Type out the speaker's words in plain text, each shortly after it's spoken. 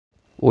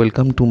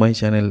Welcome to my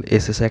channel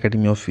SS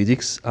academy of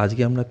physics.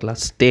 আজকে আমরা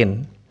class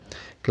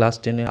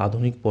টেনে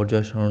আধুনিক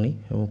পর্যায় সারণী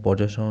এবং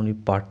পর্যায় সারণী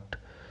পার্ট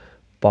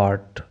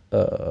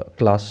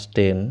ক্লাস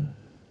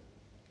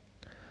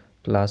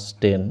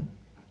টেন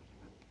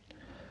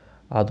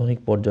আধুনিক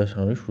পর্যায়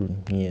সারণী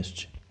নিয়ে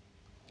এসছি।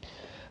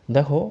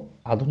 দেখো,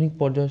 আধুনিক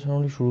পর্যায়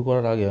সারণী শুরু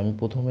করার আগে আমি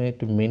প্রথমে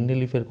একটু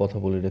মেন্ডেলিফের কথা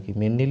বলে রাখি।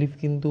 মেন্ডেলিফ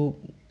কিন্তু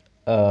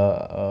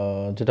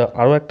যেটা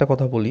আরও একটা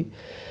কথা বলি,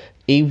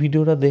 এই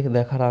ভিডিওটা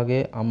দেখার আগে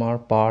আমার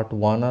পার্ট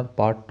 1 আর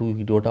পার্ট 2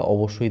 ভিডিওটা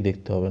অবশ্যই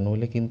দেখতে হবে,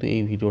 নইলে কিন্তু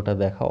এই ভিডিওটা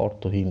দেখা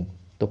অর্থহীন।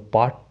 তো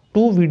পার্ট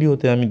 2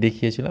 ভিডিওতে আমি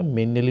দেখিয়েছিলাম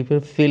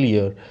মেন্ডেলিফের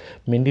ফেলিয়ার।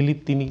 মেন্ডেলিফ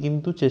তিনি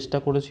কিন্তু চেষ্টা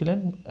করেছিলেন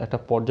একটা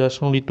পর্যায়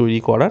সারণী তৈরি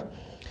করার,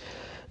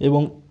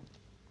 এবং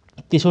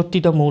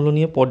 63টা মৌল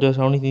নিয়ে পর্যায়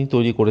সারণী তিনি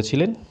তৈরি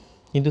করেছিলেন,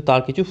 কিন্তু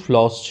তার কিছু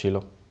ফ্লস ছিল।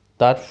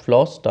 তার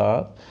ফ্লসটা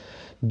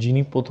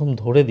যিনি প্রথম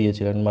ধরে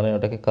দিয়েছিলেন, মানে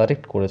ওটাকে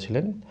কারেক্ট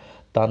করেছিলেন,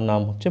 তার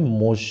নাম হচ্ছে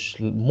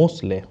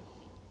মোসলে,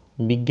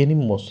 বিজ্ঞানী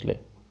মোসলে।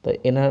 তাই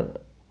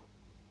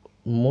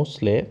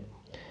মোসলে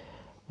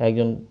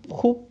একজন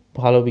খুব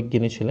ভালো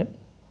বিজ্ঞানী ছিলেন,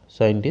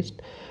 সায়েন্টিস্ট।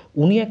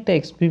 উনি একটা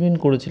এক্সপেরিমেন্ট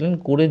করেছিলেন,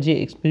 যে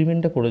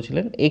এক্সপেরিমেন্টটা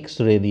করেছিলেন এক্স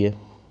রে দিয়ে,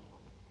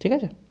 ঠিক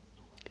আছে,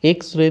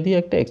 এক্স রে দিয়ে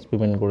একটা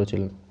এক্সপেরিমেন্ট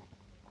করেছিলেন।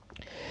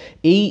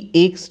 এই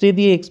এক্স রে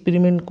দিয়ে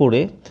এক্সপেরিমেন্ট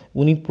করে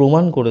উনি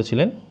প্রমাণ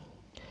করেছিলেন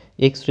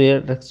এক্স রে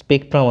একটা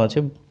স্পেকট্রাম আছে,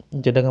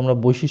 যেটাকে আমরা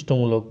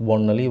বৈশিষ্ট্যমূলক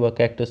বর্ণালী বা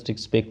ক্যারেক্টারিস্টিক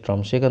স্পেকট্রাম,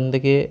 সেখান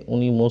থেকে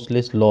উনি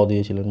মোসলেস ল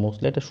দিয়েছিলেন,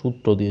 মোসলে একটা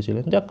সূত্র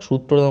দিয়েছিলেন। যাক,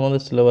 সূত্র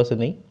আমাদের সিলেবাসে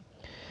নেই,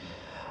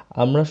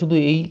 আমরা শুধু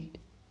এই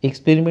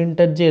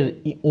এক্সপেরিমেন্টটার যে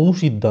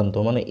অনুসিদ্ধান্ত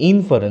মানে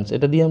ইনফারেন্স,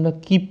 এটা দিয়ে আমরা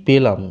কি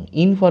পেলাম,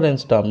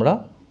 ইনফারেন্সটা আমরা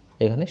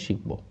এখানে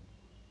শিখব।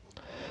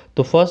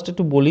 তো ফার্স্ট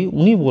একটু বলি,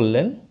 উনি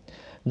বললেন,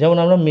 যেমন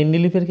আমরা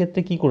মেন্ডেলিফের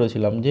ক্ষেত্রে কি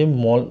করেছিলাম, যে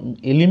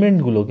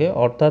এলিমেন্টগুলোকে,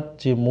 অর্থাৎ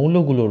যে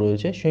মৌলগুলো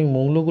রয়েছে সেই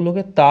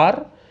মৌলগুলোকে তার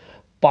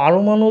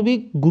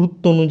পারমাণবিক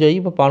গুরুত্ব অনুযায়ী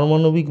বা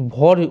পারমাণবিক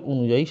ভর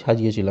অনুযায়ী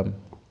সাজিয়েছিলাম।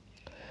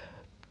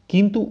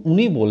 কিন্তু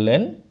উনি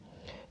বললেন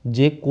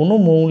যে কোনো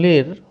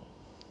মৌলের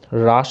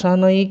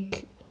রাসায়নিক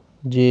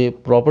যে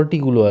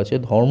প্রপার্টিগুলো আছে,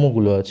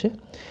 ধর্মগুলো আছে,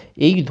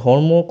 এই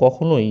ধর্ম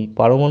কখনোই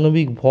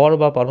পারমাণবিক ভর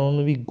বা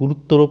পারমাণবিক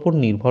গুরুত্বের ওপর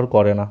নির্ভর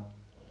করে না,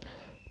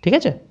 ঠিক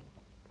আছে।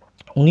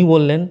 উনি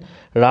বললেন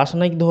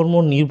রাসায়নিক ধর্ম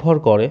নির্ভর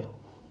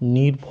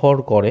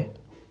করে,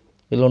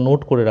 এগুলো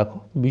নোট করে রাখো,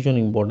 ভীষণ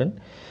ইম্পর্টেন্ট,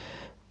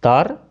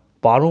 তার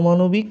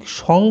পারমাণবিক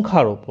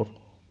সংখ্যার ওপর।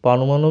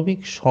 পারমাণবিক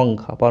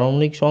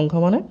সংখ্যা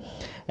মানে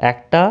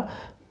একটা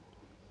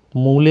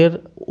মৌলের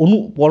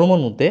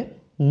পরমাণুতে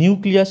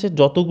নিউক্লিয়াসে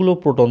যতগুলো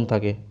প্রোটন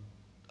থাকে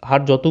আর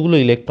যতগুলো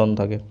ইলেকট্রন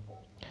থাকে,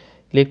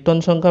 ইলেকট্রন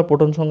সংখ্যা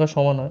প্রোটন সংখ্যা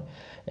সমান হয়,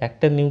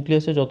 একটা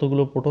নিউক্লিয়াসে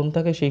যতগুলো প্রোটন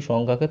থাকে সেই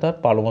সংখ্যাকে তার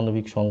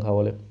পারমাণবিক সংখ্যা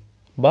বলে,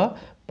 বা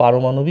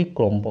পারমাণবিক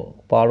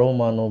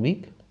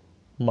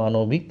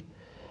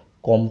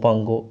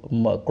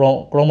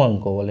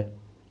ক্রমাঙ্ক বলে,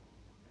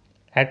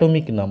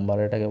 অ্যাটমিক নাম্বার,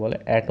 এটাকে বলে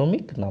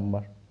অ্যাটমিক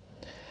নাম্বার।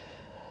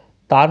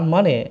 তার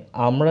মানে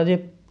আমরা যে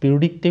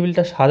পিরিয়ডিক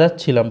টেবিলটা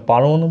সাজাচ্ছিলাম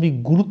পারমাণবিক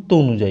গুরুত্ব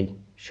অনুযায়ী,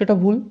 সেটা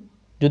ভুল।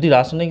 যদি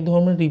রাসায়নিক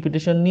ধর্মের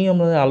রিপিটেশন নিয়ে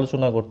আমাদের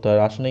আলোচনা করতে হয়,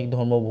 রাসায়নিক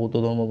ধর্ম ভৌত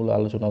ধর্মগুলো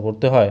আলোচনা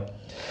করতে হয়,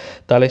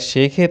 তাহলে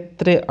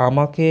সেক্ষেত্রে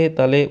আমাকে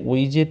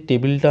ওই যে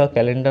টেবিলটা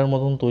ক্যালেন্ডার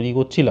মতন তৈরি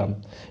করছিলাম,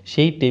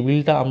 সেই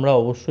টেবিলটা আমরা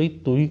অবশ্যই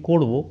তৈরি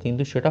করব,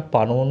 কিন্তু সেটা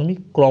পারমাণবিক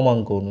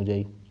ক্রমাঙ্ক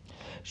অনুযায়ী।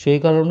 সেই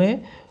কারণে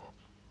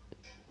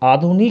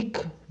আধুনিক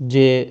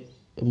যে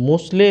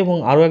মোসলে এবং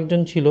আরও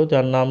একজন ছিল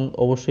যার নাম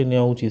অবশ্যই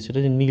নেওয়া উচিত, সেটা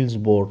হচ্ছে নিলস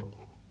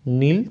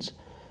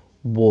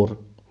বোর,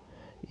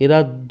 এরা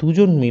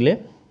দুজন মিলে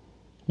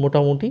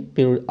মোটামুটি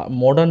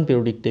মডার্ন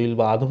পিরিয়ডিক টেবিল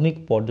বা আধুনিক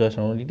পর্যায়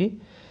সারণীটি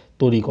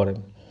তৈরি করেন।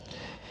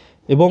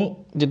 এবং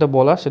যেটা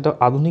বলা, সেটা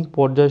আধুনিক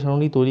পর্যায়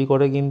সারণী তৈরি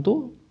করে কিন্তু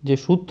যে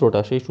সূত্রটা,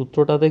 সেই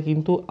সূত্রটাতে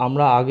কিন্তু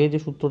আমরা আগে যে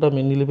সূত্রটা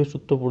মেন্ডেলিফের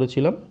সূত্র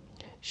পড়েছিলাম,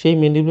 সেই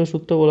মেন্ডেলিফের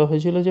সূত্রে বলা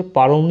হয়েছিল যে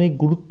পারমাণবিক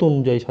গুরুত্ব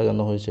অনুযায়ী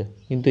সাজানো হয়েছে,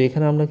 কিন্তু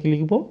এখানে আমরা কি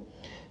লিখব,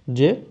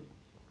 যে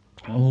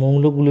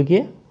মৌলগুলিকে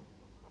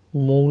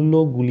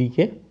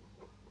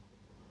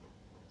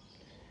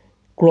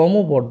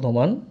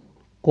ক্রমবর্ধমান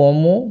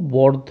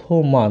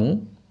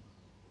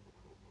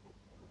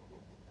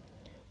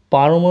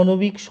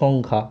পারমাণবিক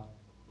সংখ্যা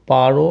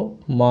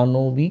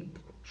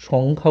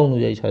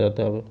অনুযায়ী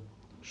সাজাতে হবে,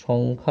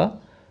 সংখ্যা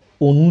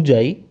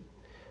অনুযায়ী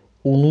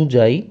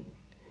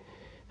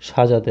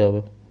সাজাতে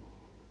হবে।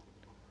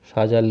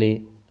 সাজালে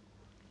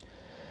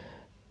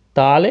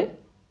তাহলে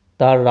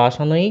তার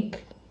রাসায়নিক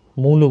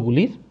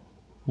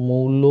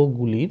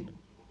মৌলগুলির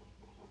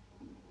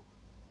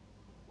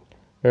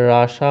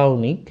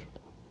রাসায়নিক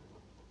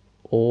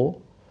ও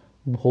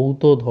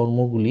ভৌত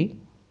ধর্মগুলি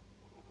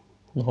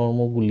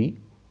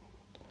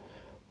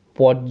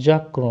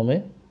পর্যায়ক্রমে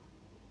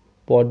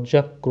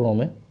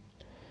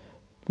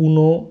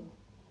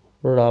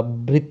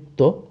পুনরাবৃত্ত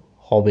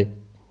হবে।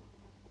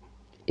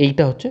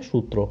 এইটা হচ্ছে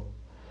সূত্র।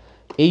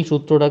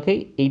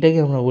 এইটাকে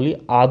আমরা বলি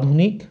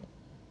আধুনিক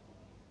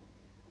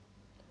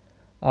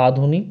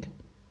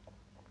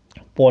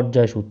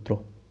পর্যায় সূত্র,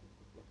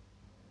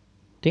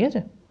 ঠিক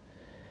আছে,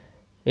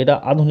 এটা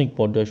আধুনিক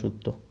পর্যায়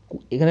সূত্র।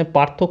 এখানে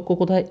পার্থক্য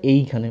কোথায়?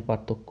 এইখানে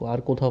পার্থক্য, আর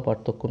কোথাও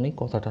পার্থক্য নেই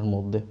কথাটার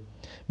মধ্যে।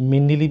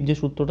 মেন্ডেলিভ যে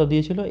সূত্রটা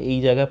দিয়েছিল এই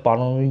জায়গায়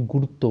পারমাণবিক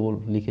গুরুত্ব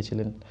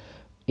লিখেছিলেন,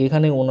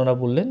 এখানে ওনারা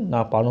বললেন না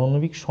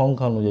পারমাণবিক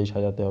সংখ্যা অনুযায়ী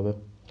সাজাতে হবে,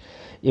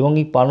 এবং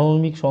এই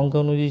পারমাণবিক সংখ্যা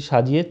অনুযায়ী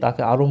সাজিয়ে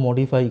তাকে আরও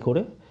মডিফাই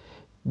করে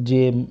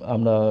যে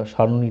আমরা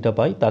সারণীটা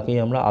পাই তাকেই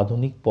আমরা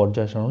আধুনিক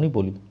পর্যায় সারণী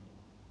বলি।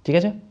 ঠিক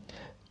আছে,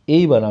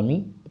 এইবার আমি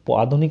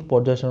আধুনিক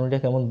পর্যায় সারণীটা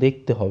কেমন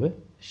দেখতে হবে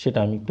সেটা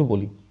আমি একটু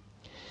বলি।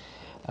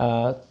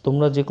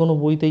 তোমরা যে কোনো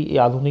বইতেই এই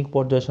আধুনিক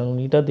পর্যায়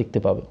সারণীটা দেখতে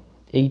পাবে।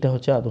 এইটা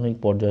হচ্ছে আধুনিক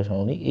পর্যায়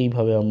সারণী,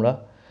 এইভাবে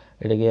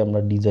এটাকে আমরা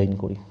ডিজাইন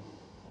করি।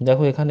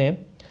 দেখো এখানে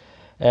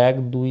 1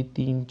 2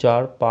 3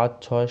 4 5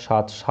 6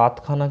 7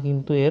 সাতখানা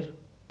কিন্তু এর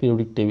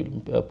পিরিয়ডিক টেবিল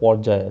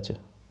পর্যায় আছে।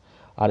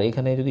 আর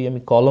এখানে যদি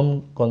আমি কলম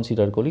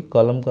কনসিডার করি,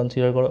 কলম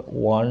কনসিডার করে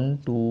 1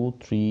 2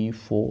 3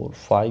 4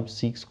 5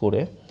 6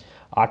 করে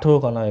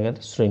 18খানা এর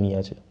শ্রেণী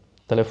আছে।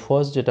 তাহলে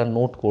ফার্স্ট যেটা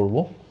নোট করব,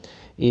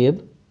 এর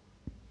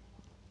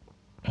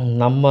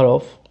নাম্বার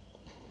অফ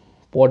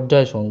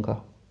পর্যায়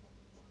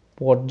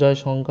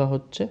সংখ্যা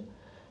হচ্ছে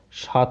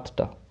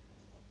 7টা,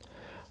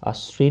 আর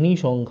শ্রেণী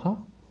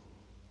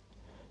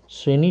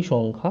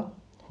সংখ্যা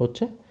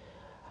হচ্ছে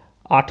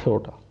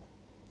 18টা।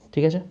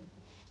 ঠিক আছে,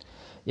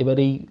 এবার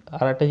এই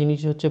আর একটা জিনিস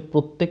হচ্ছে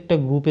প্রত্যেকটা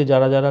গ্রুপে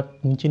যারা যারা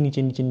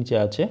নিচে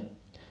আছে,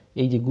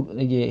 এই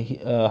যে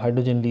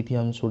hydrogen,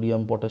 lithium,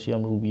 sodium,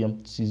 potassium, রুবিয়াম,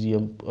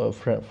 caesium,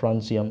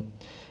 francium,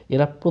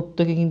 এরা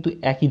প্রত্যেকে কিন্তু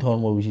একই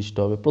ধর্ম বিশিষ্ট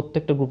হবে,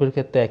 প্রত্যেকটা গ্রুপের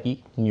ক্ষেত্রে একই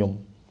নিয়ম।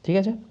 ঠিক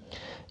আছে,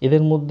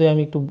 এদের মধ্যে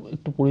আমি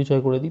একটু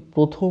পরিচয় করে দিই।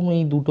 প্রথম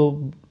এই দুটো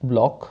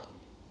ব্লক,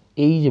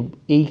 এই যে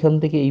এইখান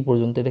থেকে এই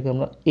পর্যন্ত, এটাকে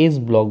আমরা এস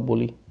ব্লক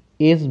বলি,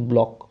 এস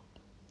ব্লক।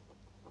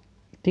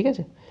 ঠিক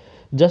আছে,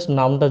 জাস্ট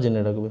নামটা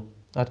জেনে রাখবে,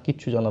 আর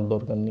কিচ্ছু জানার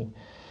দরকার নেই।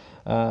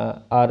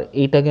 আর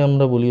এইটাকে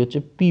আমরা বলি হচ্ছে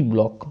পি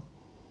ব্লক।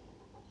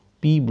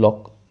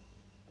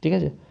 ঠিক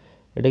আছে,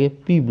 এটাকে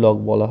পি ব্লক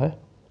বলা হয়।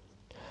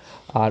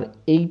 আর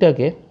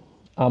এইটাকে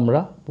আমরা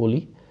বলি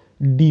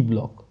ডি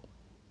ব্লক।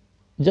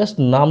 জাস্ট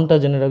নামটা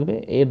জেনে রাখবে,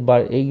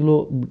 এইগুলো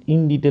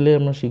ইন ডিটেলে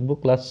আমরা শিখবো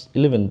ক্লাস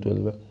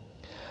 11-12-এ।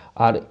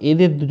 আর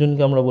এদের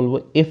দুজনকে আমরা বলবো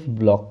এফ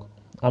ব্লক।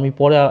 আমি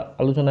পরে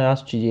আলোচনায়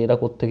আসছি যে এরা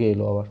কোত্থেকে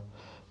এলো, আবার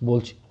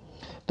বলছি।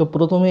 তো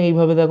প্রথমে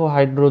এইভাবে দেখো,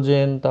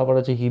 হাইড্রোজেন, তারপর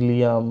আছে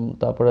হিলিয়াম,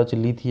 তারপর আছে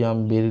লিথিয়াম,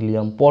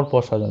 বেরিলিয়াম,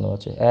 পরপর সাজানো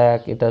আছে।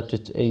 এটা হচ্ছে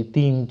এই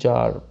 3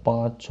 4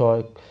 5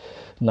 6,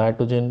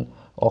 নাইট্রোজেন,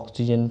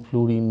 অক্সিজেন,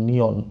 ফ্লুরিন,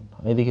 নিয়ন,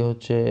 এদিকে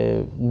হচ্ছে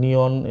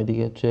নিয়ন,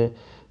 এদিকে হচ্ছে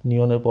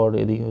নিয়নের পর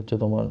এদিকে হচ্ছে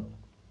তোমার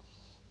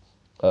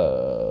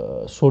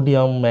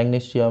sodium,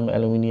 magnesium,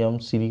 aluminium,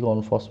 silicon,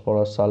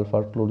 phosphorus,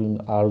 sulphur, chlorine,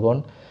 argon,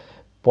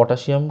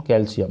 potassium,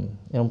 calcium,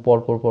 এবং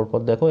পরপর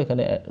দেখো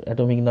এখানে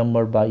অ্যাটমিক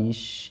নাম্বার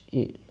 22,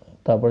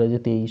 তারপরে যে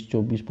 23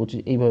 24 25,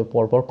 এইভাবে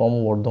পরপর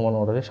ক্রমবর্ধমান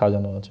অর্ডারে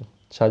সাজানো আছে।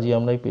 সাজিয়ে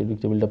আমরা এই পিরিয়ডিক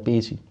টেবিলটা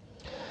পেয়েছি।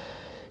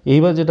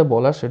 এইবার যেটা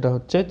বলার সেটা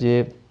হচ্ছে যে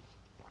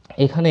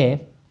এখানে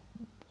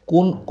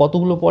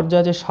কতগুলো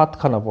পর্যায় আছে?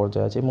 7খানা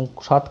পর্যায় আছে, এবং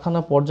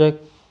 7খানা পর্যায়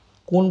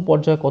কোন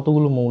পর্যায়ে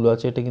কতগুলো মৌল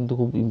আছে এটা কিন্তু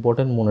খুব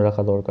ইম্পর্ট্যান্ট, মনে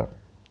রাখা দরকার।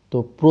 তো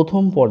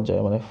প্রথম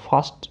পর্যায়ে মানে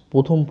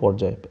প্রথম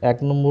পর্যায়ে 1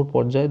 নম্বর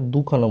পর্যায়ে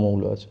 2খানা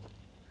মৌল আছে।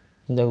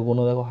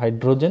 দেখো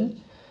হাইড্রোজেন,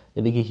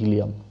 এদিকে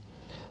হিলিয়াম।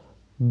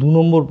 2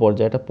 নম্বর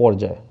পর্যায়ে, এটা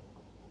পর্যায়।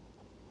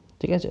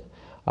 ঠিক আছে,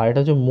 আর এটা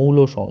হচ্ছে মৌল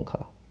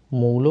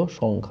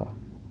সংখ্যা।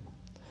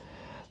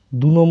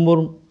 2 নম্বর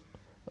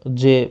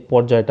যে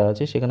পর্যায়টা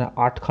আছে সেখানে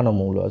 8খানা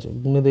মৌল আছে,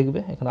 গুণে দেখবে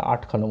এখানে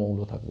 8খানা মৌল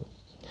থাকবে।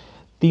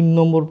 3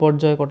 নম্বর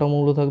পর্যায়ে কটা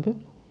মৌল থাকবে?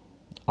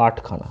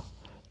 8খানা।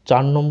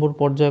 4 নম্বর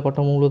পর্যায়ে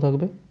কটা মৌল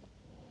থাকবে?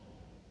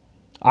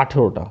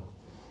 18টা।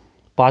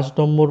 5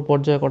 নম্বর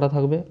পর্যায়ে কটা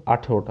থাকবে?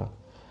 18টা।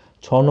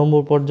 6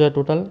 নম্বর পর্যায়ে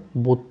টোটাল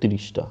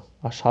 32টা,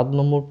 আর 7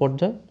 নম্বর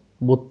পর্যায়ে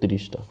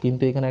 32টা।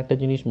 কিন্তু এখানে একটা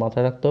জিনিস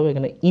মাথায় রাখতে হবে,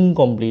 এখানে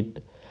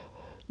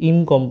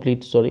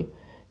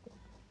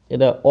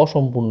এটা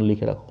অসম্পূর্ণ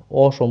লিখে রাখো,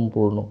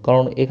 অসম্পূর্ণ,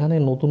 কারণ এখানে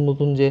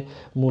নতুন যে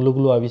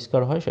মূল্যগুলো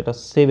আবিষ্কার হয় সেটা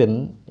 7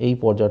 এই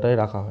পর্যায়টায়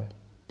রাখা হয়।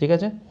 ঠিক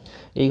আছে,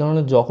 এই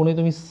কারণে যখনই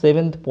তুমি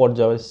 7th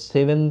পর্যায়ে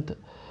 7th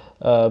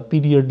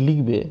পিরিয়ড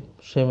লিখবে,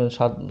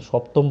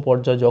 7ম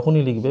পর্যায়ে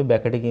যখনই লিখবে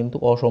ব্যাকেটে কিন্তু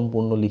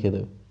অসম্পূর্ণ লিখে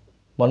দেবে,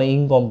 মানে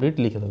ইনকমপ্লিট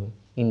লিখে দেবে।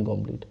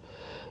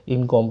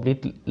 ইনকমপ্লিট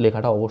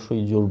লেখাটা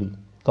অবশ্যই জরুরি,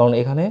 কারণ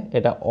এখানে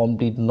এটা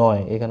কমপ্লিট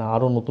নয়, এখানে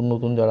আরও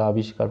নতুন যারা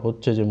আবিষ্কার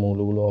হচ্ছে যে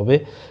মৌলগুলো হবে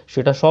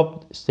সেটা সব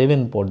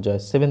 7th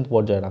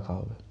পর্যায়ে রাখা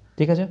হবে।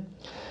 ঠিক আছে,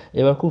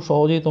 এবার খুব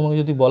সহজেই তোমাকে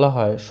যদি বলা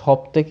হয়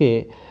সবথেকে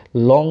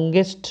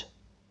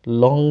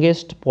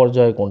লংগেস্ট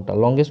পর্যায় কোনটা,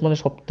 লংগেস্ট মানে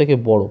সবথেকে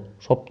বড়,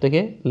 সবথেকে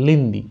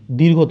লেন্দি,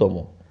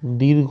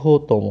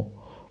 দীর্ঘতম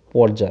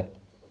পর্যায়,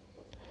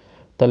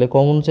 তাহলে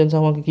কমন সেন্স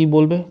আমাকে কি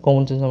বলবে?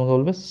 কমন সেন্স আমাকে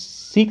বলবে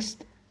 6th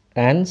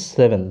and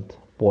 7th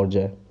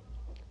পর্যায়।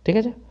 ঠিক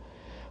আছে,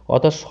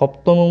 অর্থাৎ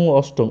 7ম এবং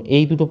 8ম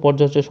এই দুটো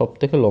পর্যায় হচ্ছে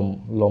সবথেকে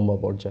লম্বা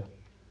পর্যায়।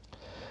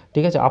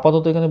 ঠিক আছে,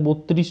 আপাতত এখানে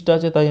 32টা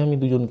আছে, তাই আমি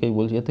দুজনকেই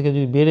বলছি। এর থেকে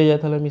যদি বেড়ে যায়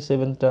তাহলে আমি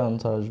 7টা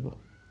আনসার আসবো।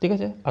 ঠিক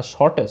আছে, আর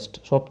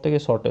সবথেকে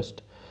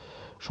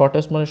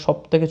শর্টেস্ট মানে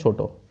সবথেকে ছোট,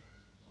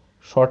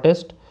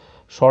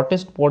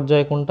 শর্টেস্ট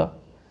পর্যায় কোনটা?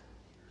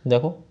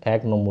 দেখো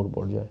 1 নম্বর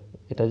পর্যায়,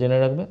 এটা জেনে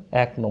রাখবে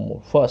 1 নম্বর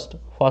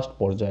ফার্স্ট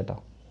পর্যায়টা।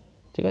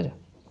 ঠিক আছে,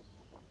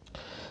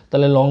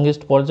 তাহলে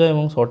লংগেস্ট পর্যায়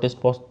এবং শর্টেস্ট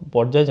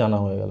পর্যায় জানা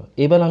হয়ে গেল।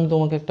 এবার আমি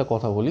তোমাকে একটা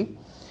কথা বলি,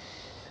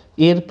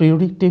 এর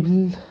পিরিয়ডিক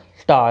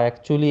টেবিলটা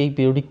অ্যাকচুয়ালি, এই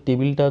পিরিয়ডিক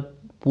টেবিলটা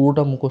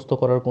পুরোটা মুখস্থ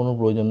করার কোনো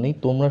প্রয়োজন নেই,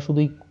 তোমরা শুধু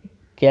এই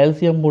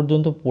ক্যালসিয়াম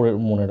পর্যন্ত পড়ে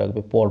মনে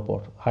রাখবে, পরপর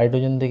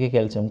হাইড্রোজেন থেকে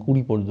ক্যালসিয়াম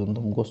 20 পর্যন্ত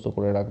মুখস্থ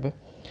করে রাখবে।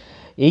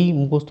 এই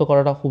মুখস্থ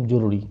করাটা খুব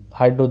জরুরি।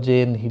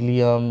 Hydrogen,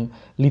 helium,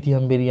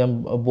 lithium, barium,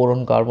 boron,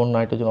 carbon,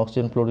 nitrogen,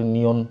 oxygen, fluorine,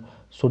 নিয়ন,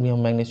 sodium,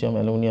 magnesium,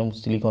 aluminium,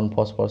 silicon,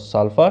 phosphorus,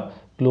 sulphur,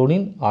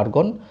 chlorine,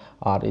 argon,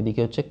 আর এদিকে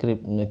হচ্ছে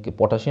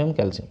পটাশিয়াম,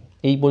 ক্যালসিয়াম।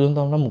 এই পর্যন্ত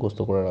আমরা মুখস্থ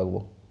করে রাখবো।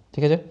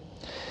 ঠিক আছে,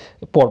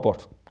 পরপর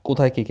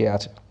কোথায় কে কে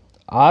আছে।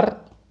 আর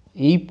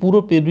এই পুরো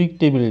পিরিয়ডিক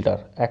টেবিলটার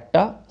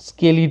একটা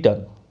স্কেলিটন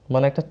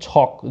মানে একটা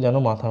ছক যেন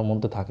মাথার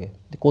মধ্যে থাকে,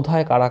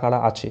 কোথায় কারা কারা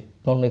আছে,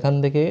 কারণ এখান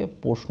থেকে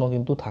প্রশ্ন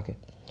কিন্তু থাকে।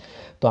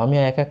 তো আমি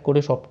এক এক করে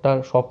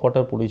সব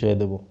কটার পরিচয়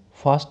দেব।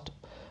 ফার্স্ট,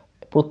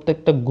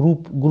 প্রত্যেকটা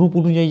গ্রুপ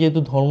অনুযায়ী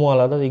যেহেতু ধর্ম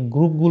আলাদা, এই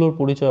গ্রুপগুলোর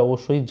পরিচয়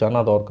অবশ্যই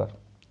জানা দরকার।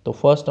 তো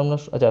ফার্স্ট আমরা,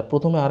 আচ্ছা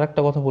প্রথমে আর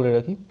একটা কথা বলে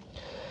রাখি,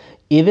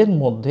 এদের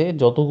মধ্যে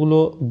যতগুলো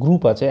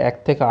গ্রুপ আছে 1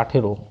 থেকে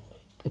 18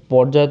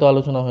 পর্যায়ে তো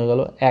আলোচনা হয়ে গেল,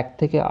 1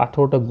 থেকে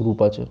 18টা গ্রুপ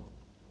আছে,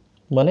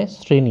 মানে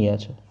শ্রেণী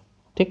আছে।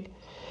 ঠিক,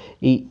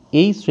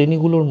 এই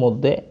শ্রেণীগুলোর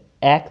মধ্যে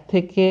 1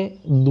 থেকে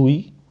 2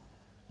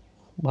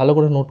 ভালো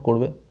করে নোট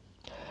করবে,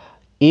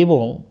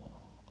 এবং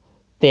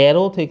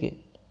 13 থেকে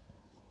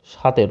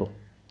 17,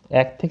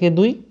 1 থেকে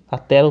 2 আর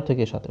 13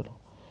 থেকে 17,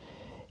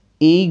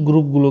 এই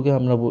গ্রুপগুলোকে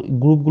আমরা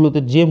গ্রুপগুলোতে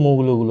যে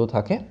মৌলগুলো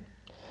থাকে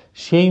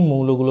সেই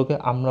মৌলগুলোকে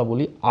আমরা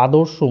বলি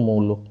আদর্শ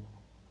মৌল।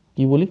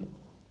 কি বলি?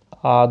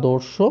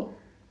 আদর্শ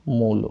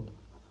মৌল।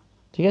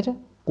 ঠিক আছে,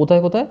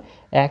 কোথায় কোথায়?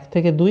 1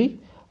 থেকে 2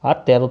 আর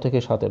 13 থেকে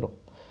 17,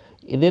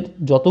 এদের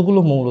যতগুলো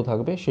মৌল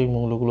থাকবে সেই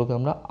মৌলগুলোকে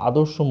আমরা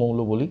আদর্শ মৌল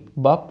বলি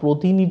বা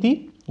প্রতিনিধি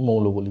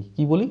মৌল বলি।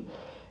 কি বলি?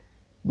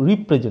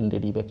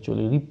 রিপ্রেজেন্টেটিভ,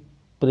 অ্যাকচুয়ালি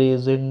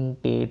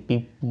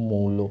রিপ্রেজেন্টেটিভ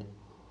মৌল।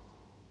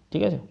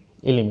 ঠিক আছে,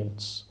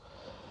 এলিমেন্টস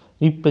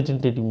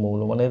রিপ্রেজেন্টেটিভ মৌল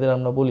মানে এদের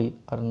আমরা বলি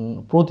আর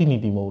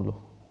প্রতিনিধি মৌল,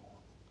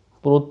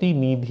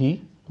 প্রতিনিধি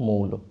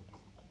মৌল।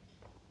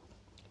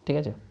 ঠিক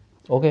আছে,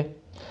 ওকে।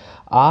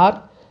 আর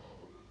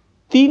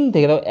 3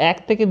 থেকে 1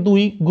 থেকে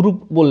 2 গ্রুপ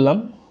বললাম,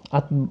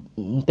 আর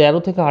 13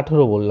 থেকে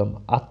 18 বললাম,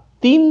 আর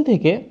 3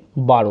 থেকে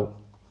 12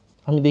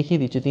 আমি দেখিয়ে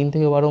দিচ্ছি। 3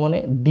 থেকে 12 মানে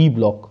ডি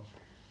ব্লক।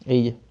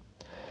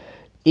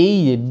 এই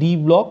যে ডি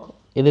ব্লক,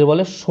 এদের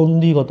বলে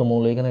সন্ধিগত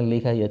মৌল। এখানে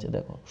লেখাই আছে,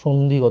 দেখো,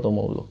 সন্ধিগত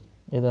মৌল।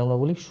 এদের আমরা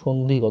বলি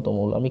সন্ধিগত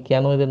মৌল। আমি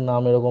কেন এদের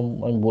নাম এরকম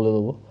আমি বলে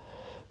দেবো,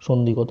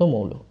 সন্ধিগত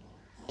মৌল।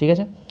 ঠিক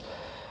আছে,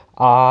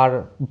 আর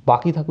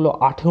বাকি থাকলো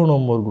 18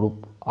 নম্বর গ্রুপ।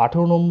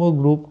 18 নম্বর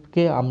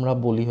গ্রুপকে আমরা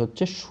বলি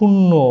হচ্ছে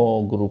শূন্য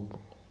গ্রুপ,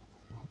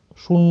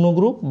 শূন্য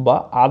গ্রুপ বা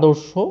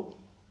আদর্শ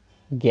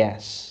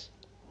গ্যাস।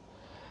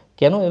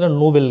 কেন? এরা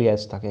নোবেল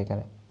গ্যাস থাকে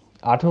এখানে।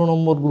 18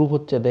 নম্বর গ্রুপ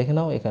হচ্ছে, দেখে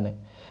নাও এখানে,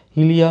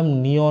 হিলিয়াম,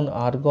 নিয়ন,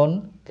 আর্গন,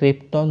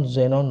 ক্রিপ্টন,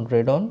 জেনন,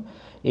 রেডন।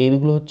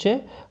 এইগুলো হচ্ছে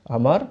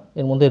আমার,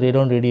 এর মধ্যে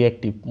রেডন রেডিও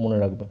অ্যাক্টিভ, মনে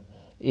রাখবে।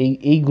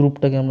 এই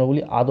গ্রুপটাকে আমরা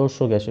বলি আদর্শ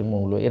গ্যাসের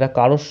মৌল। এরা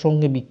কারোর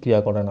সঙ্গে বিক্রিয়া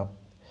করে না,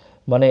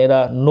 মানে এরা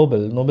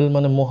নোবেল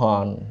মানে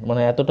মহান,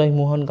 মানে এতটাই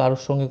মহান,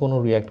 কারোর সঙ্গে কোনো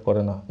রিয়্যাক্ট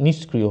করে না,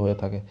 নিষ্ক্রিয় হয়ে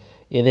থাকে।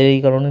 এদের এই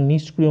কারণে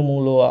নিষ্ক্রিয়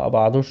মৌল বা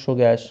আদর্শ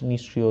গ্যাস,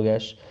 নিষ্ক্রিয়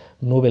গ্যাস,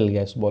 নোবেল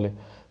গ্যাস বলে।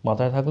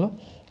 মাথায় থাকলো।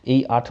 এই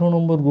 18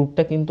 নম্বর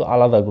গ্রুপটা কিন্তু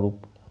আলাদা গ্রুপ।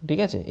 ঠিক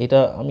আছে, এটা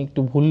আমি একটু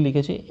ভুল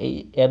লিখেছি, এই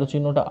অ্যারো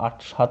চিহ্নটা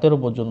 17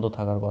 পর্যন্ত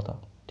থাকার কথা।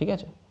 ঠিক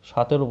আছে,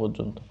 17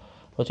 পর্যন্ত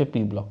হচ্ছে পি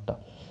ব্লকটা।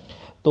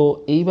 তো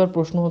এইবার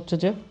প্রশ্ন হচ্ছে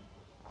যে,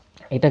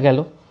 এটা গেল,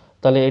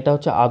 তাহলে এটা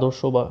হচ্ছে আদর্শ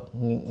বা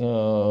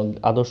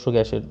আদর্শ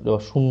গ্যাসের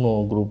শূন্য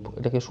গ্রুপ।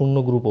 এটাকে শূন্য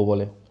গ্রুপও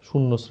বলে,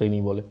 শূন্য শ্রেণী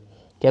বলে।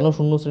 কেন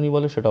শূন্য শ্রেণী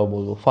বলে সেটাও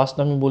বলবো। ফার্স্ট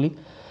আমি বলি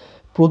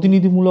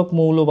প্রতিনিধিমূলক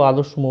মৌল বা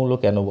আদর্শ মৌল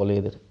কেন বলে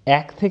এদের।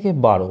 1 থেকে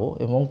 12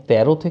 এবং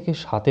 13 থেকে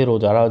 17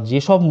 যারা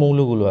যেসব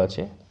মৌলগুলো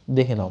আছে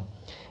দেখে নাও।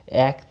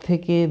 1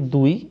 থেকে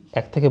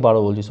 12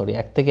 বলছি, সরি,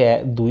 1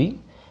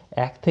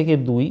 থেকে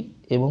 2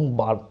 এবং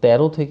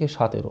 13 থেকে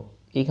 17,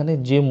 এখানে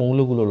যে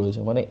মৌলগুলো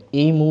রয়েছে, মানে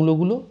এই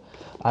মৌলগুলো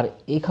আর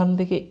এখান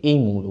থেকে এই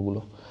মৌলগুলো,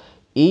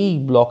 এই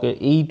ব্লকের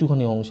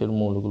এইটুখানি অংশের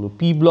মৌলগুলো,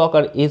 পি ব্লক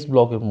আর এস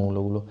ব্লকের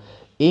মৌলগুলো,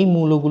 এই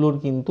মৌলগুলোর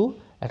কিন্তু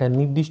একটা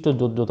নির্দিষ্ট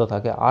যোজ্যতা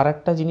থাকে। আর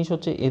একটা জিনিস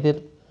হচ্ছে, এদের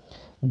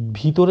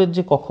ভিতরের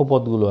যে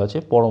কক্ষপথগুলো আছে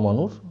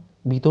পরমাণুর,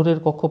 ভিতরের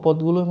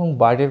কক্ষপথগুলো এবং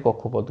বাইরের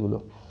কক্ষপথগুলো,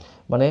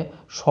 মানে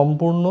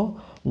সম্পূর্ণ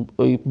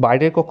ওই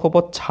বাইরের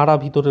কক্ষপথ ছাড়া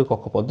ভিতরের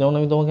কক্ষপথ। যেমন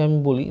আমি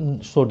বলি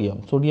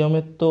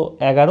সোডিয়ামের তো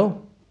 11,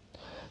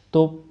 তো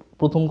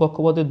প্রথম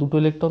কক্ষপথে 2টো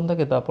ইলেকট্রন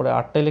থাকে, তারপরে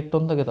 8টা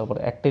ইলেকট্রন থাকে, তারপরে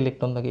 1টা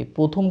ইলেকট্রন থাকে। এই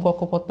প্রথম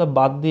কক্ষপথটা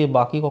বাদ দিয়ে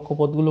বাকি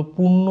কক্ষপথগুলো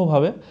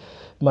পূর্ণভাবে,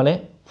 মানে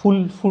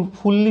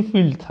ফুললি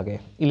ফিল্ড থাকে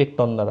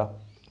ইলেকট্রন দ্বারা,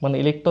 মানে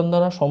ইলেকট্রন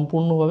দ্বারা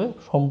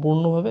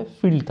সম্পূর্ণভাবে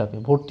ফিল্ড থাকে,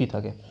 ভর্তি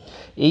থাকে।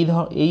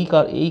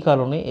 এই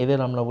কারণে এদের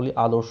আমরা বলি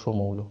আদর্শ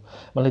মৌল।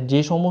 মানে যে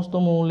সমস্ত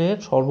মৌলের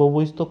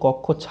সর্ববহিস্থ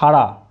কক্ষ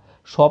ছাড়া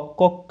সব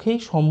কক্ষেই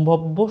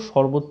সম্ভাব্য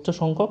সর্বোচ্চ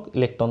সংখ্যক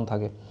ইলেকট্রন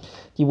থাকে।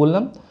 কি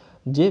বললাম?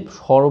 যে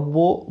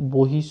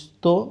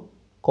সর্ববহিস্থ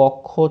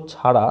কক্ষ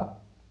ছাড়া,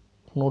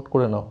 নোট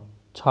করে নাও,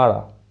 ছাড়া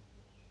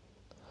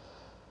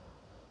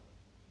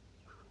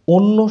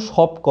অন্য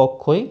সব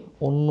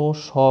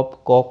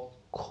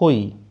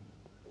কক্ষই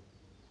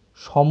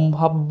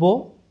সম্ভাব্য,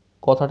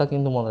 কথাটা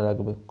কিন্তু মনে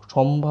রাখবে,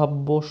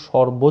 সম্ভাব্য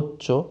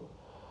সর্বোচ্চ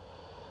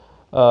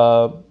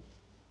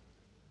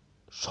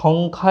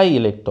সংখ্যায়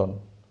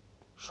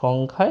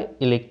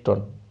ইলেকট্রন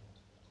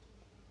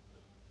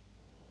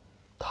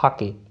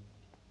থাকে,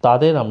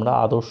 তাদের আমরা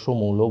আদর্শ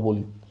মৌল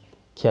বলি।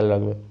 খেয়াল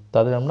রাখবে,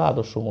 তাদের আমরা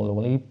আদর্শ মৌল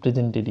বলি,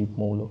 রিপ্রেজেন্টেটিভ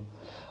মৌল।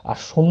 আর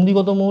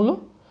সন্ধিগত মৌল,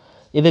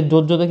 এদের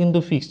যোজ্যতা কিন্তু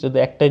ফিক্সড,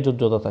 এদের একটাই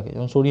যোজ্যতা থাকে।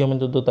 যেমন সোডিয়ামের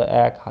যোজ্যতা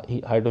 1,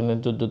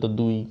 হাইড্রোজেনের যোজ্যতা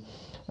 2,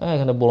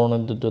 এখানে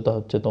বোরনের যোজ্যতা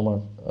হচ্ছে তোমার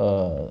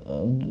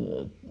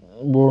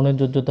বোরনের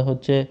যোজ্যতা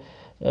হচ্ছে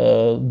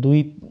 2,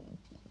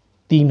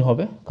 3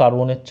 হবে,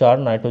 কার্বনের 4,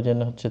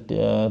 নাইট্রোজেনের হচ্ছে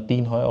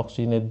 3 হয়,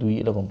 অক্সিজেনের 2,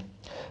 এরকম।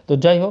 তো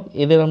যাই হোক,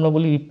 এদের আমরা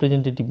বলি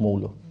রিপ্রেজেন্টেটিভ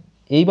মৌল।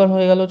 এইবার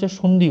হয়ে গেল হচ্ছে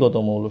সন্ধিগত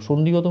মৌল।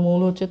 সন্ধিগত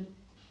মৌল হচ্ছে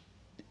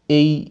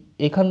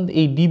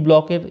এই ডি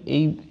ব্লকের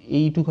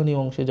এইটুখানি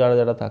অংশে যারা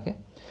যারা থাকে,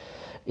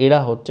 এরা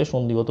হচ্ছে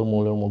সন্ধিগত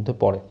মৌলের মধ্যে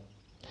পড়ে।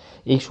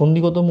 এই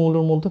সন্ধিগত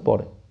মৌলের মধ্যে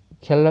পড়ে,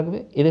 খেয়াল রাখবে।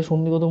 এদের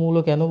সন্ধিগত মৌল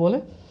কেন বলে?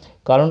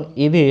 কারণ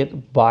এদের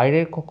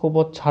বাইরের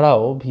কক্ষপথ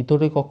ছাড়াও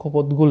ভিতরের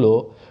কক্ষপথগুলো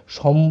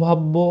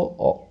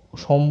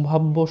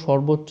সম্ভাব্য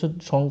সর্বোচ্চ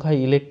সংখ্যায়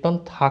ইলেকট্রন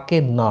থাকে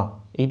না,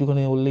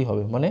 এইটুখানি বললেই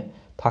হবে, মানে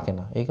থাকে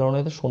না। এই কারণে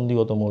এদের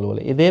সন্ধিগত মৌল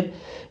বলে।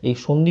 এই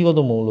সন্ধিগত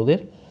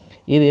মৌলদের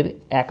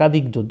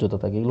একাধিক যোজ্যতা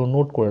থাকে, এগুলো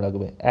নোট করে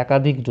রাখবে,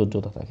 একাধিক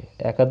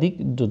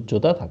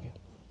যোজ্যতা থাকে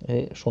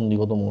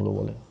সন্ধিগত মৌল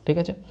বলে, ঠিক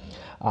আছে।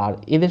 আর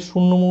এদের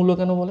শূন্য মৌল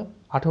কেন বলে?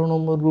 18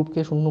 নম্বর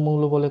গ্রুপকে শূন্য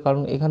মৌল বলে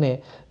কারণ এখানে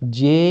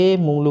যে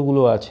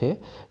মৌলগুলো আছে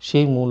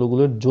সেই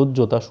মৌলগুলোর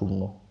যোজ্যতা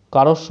শূন্য,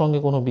 কারোর সঙ্গে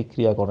কোনো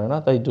বিক্রিয়া করে না,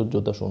 তাই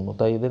যোজ্যতা শূন্য,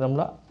 তাই এদের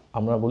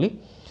আমরা বলি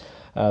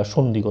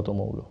সন্ধিগত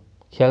মৌল।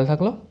 খেয়াল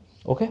থাকলো?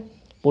 ওকে,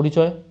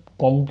 পরিচয়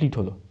কমপ্লিট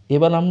হলো।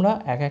 এবার আমরা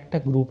একটা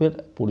গ্রুপের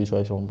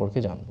পরিচয় সম্পর্কে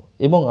জানবো।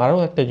 এবং আরও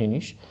একটা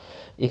জিনিস,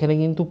 এখানে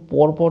কিন্তু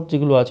পরপর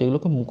যেগুলো আছে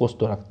এগুলোকে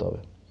মুখস্থ রাখতে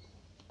হবে।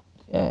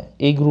 হ্যাঁ,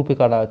 এই গ্রুপে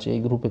কারা আছে,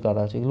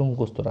 এগুলো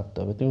মুখস্থ রাখতে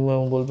হবে। তুমি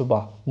বলবে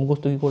বাহ,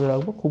 মুখস্থ কী করে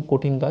রাখবো? খুব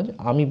কঠিন কাজ।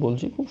 আমি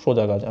বলছি, খুব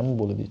সোজা কাজ, আমি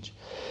বলে দিচ্ছি।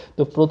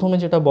 তো প্রথমে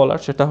যেটা বলার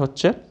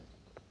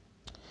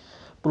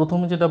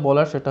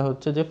সেটা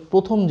হচ্ছে যে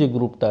প্রথম যে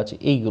গ্রুপটা আছে,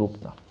 এই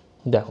গ্রুপটা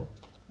দেখো,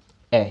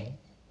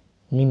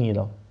 মিনিয়ে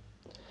দাও,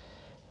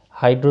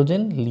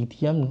 hydrogen,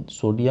 lithium,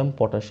 sodium,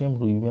 potassium,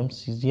 রুবিয়াম,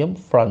 caesium,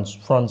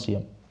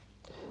 francium,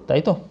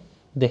 তাই তো?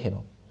 দেখে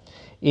নাও,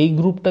 এই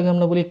গ্রুপটাকে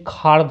আমরা বলি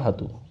ক্ষার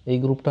ধাতু। এই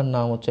গ্রুপটার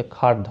নাম হচ্ছে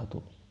ক্ষার ধাতু,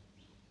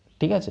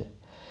 ঠিক আছে?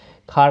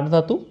 ক্ষার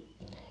ধাতু।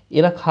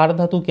 এরা ক্ষার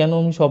ধাতু কেন,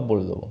 আমি সব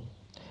বলে দেবো।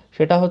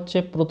 সেটা হচ্ছে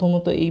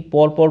প্রথমত এই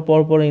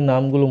পরপর এই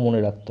নামগুলো মনে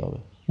রাখতে হবে,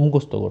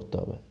 মুখস্থ করতে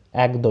হবে,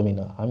 একদমই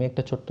না। আমি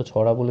একটা ছোট্ট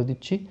ছড়া বলে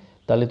দিচ্ছি,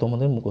 তাহলে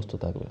তোমাদের মুখস্থ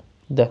থাকবে।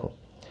 দেখো,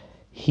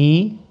 হি,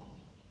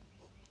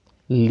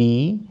 লি,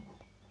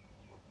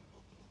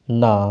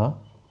 না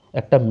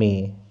একটা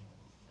মেয়ে,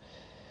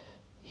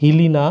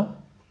 হিলিনা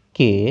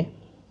কে,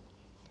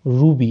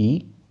 রুবি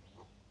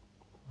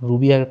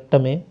একটা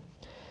মেয়ে,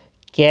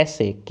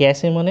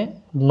 ক্যাসে মানে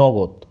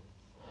নগদ,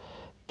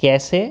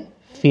 ক্যাসে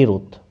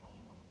ফেরত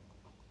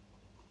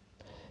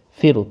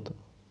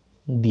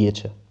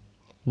দিয়েছে,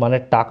 মানে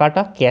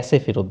টাকাটা ক্যাশে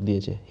ফেরত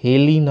দিয়েছে।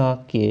 হেলিনা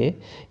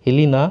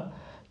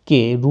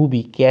কে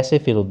রুবি ক্যাশে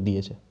ফেরত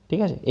দিয়েছে, ঠিক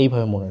আছে?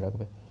 এইভাবে মনে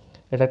রাখবে।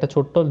 এটা একটা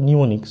ছোট্ট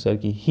নিউমোনিক্স আর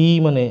কি। হি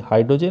মানে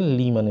হাইড্রোজেন,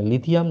 লি মানে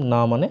লিথিয়াম, না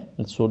মানে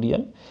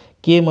সোডিয়াম,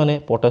 কে মানে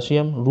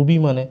পটাশিয়াম, রুবি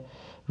মানে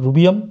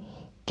রুবিয়াম,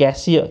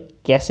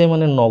 ক্যাশে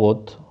মানে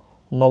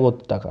নগদ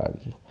টাকা আর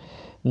কি,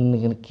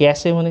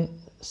 ক্যাশে মানে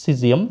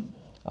সিজিয়াম,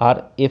 আর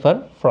এফার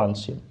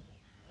ফ্রান্সিয়াম।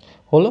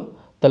 হলো?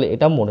 তাহলে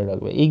এটা মনে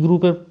রাখবে। এই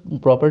গ্রুপের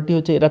প্রপার্টি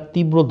হচ্ছে এরা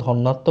তীব্র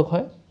ধনাত্মক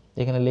হয়,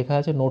 এখানে লেখা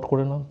আছে, নোট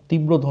করে নাও,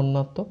 তীব্র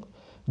ধনাত্মক,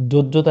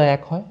 যোজ্যতা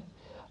 1 হয়,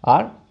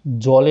 আর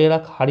জলে এরা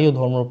ক্ষারীয়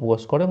ধর্ম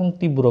প্রকাশ করে এবং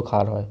তীব্র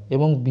ক্ষার হয়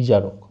এবং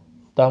বিজারক।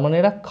 তার মানে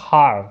এরা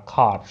ক্ষার,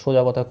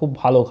 সোজা কথা, খুব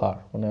ভালো ক্ষার,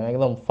 মানে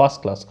একদম ফার্স্ট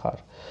ক্লাস ক্ষার।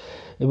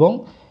 এবং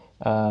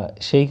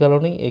সেই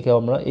কারণেই একে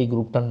আমরা এই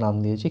গ্রুপটার নাম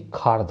দিয়েছি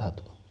ক্ষার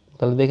ধাতু।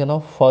 তাহলে দেখে নাও,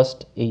 ফার্স্ট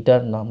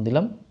এইটার নাম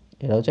দিলাম,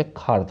 এটা হচ্ছে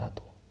ক্ষার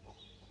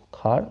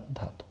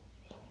ধাতু।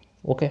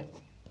 ওকে,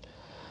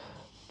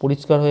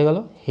 পরিষ্কার হয়ে গেল।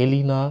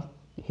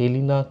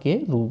 হেলিনাকে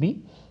রুবি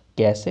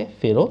ক্যাশে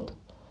ফেরত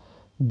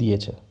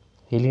দিয়েছে,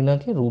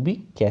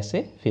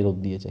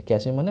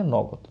 ক্যাশে মানে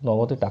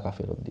নগদে টাকা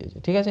ফেরত দিয়েছে,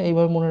 ঠিক আছে?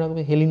 এইভাবে মনে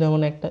রাখবে। হেলিনা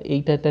মানে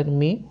এইটা একটা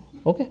মেয়ে,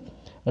 ওকে,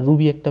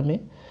 রুবি একটা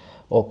মেয়ে,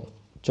 ওকে।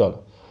 চলো,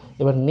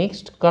 এবার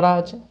নেক্সট কারা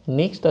আছে?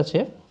 নেক্সট আছে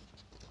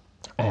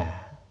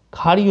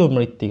ক্ষারীয়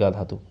মৃত্তিকা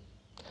ধাতু।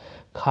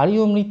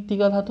 ক্ষারীয়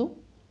মৃত্তিকা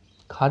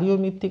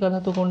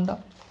ধাতু কোনটা?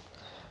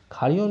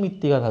 ক্ষারীয়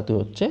মৃত্তিকা ধাতু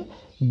হচ্ছে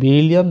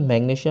beryllium,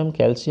 magnesium,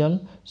 calcium,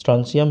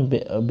 strontium,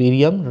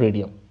 barium,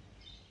 radium,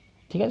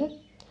 ঠিক আছে?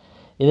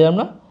 এদের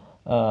আমরা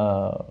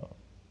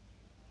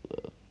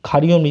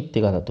ক্ষারীয়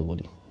মৃত্তিকা ধাতু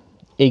বলি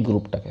এই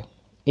গ্রুপটাকে।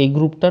 এই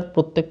গ্রুপটার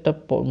প্রত্যেকটা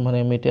মানে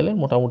মেটেরিয়ালের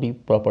মোটামুটি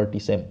প্রপার্টি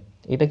সেম।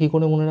 এটা কি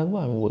করে মনে রাখবো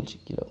আমি বলছি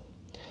কীরকম।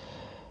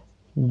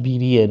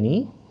 বিরিয়ানি,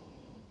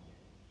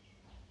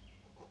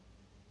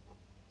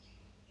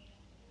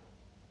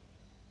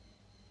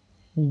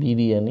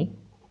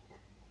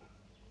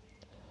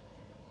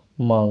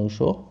 মাংস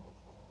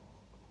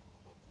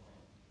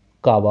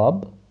কাবাব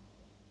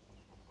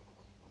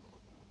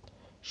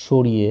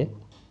সরিয়ে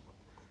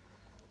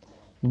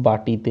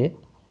বাটিতে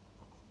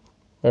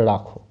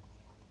রাখো।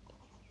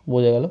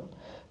 বোঝা গেল?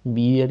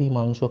 বিরিয়ানি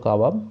মাংস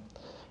কাবাব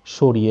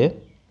সরিয়ে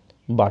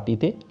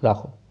বাটিতে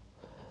রাখো।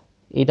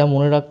 এটা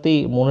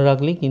মনে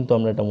রাখলেই কিন্তু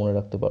আমরা এটা মনে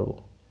রাখতে পারবো।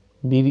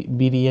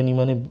 বিরিয়ানি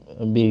মানে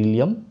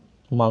বেরিলিয়াম,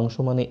 মাংস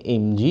মানে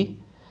এমজি,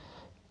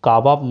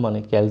 কাবাব মানে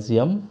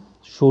ক্যালসিয়াম,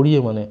 সরিয়ে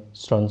মানে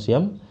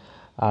স্ট্রনসিয়াম,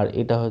 আর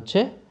এটা হচ্ছে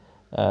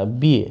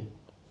বিএ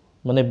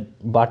মানে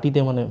বাটিতে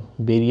মানে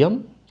বেরিয়াম,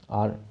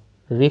 আর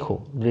রেখো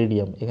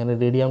রেডিয়াম। এখানে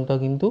রেডিয়ামটা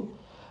কিন্তু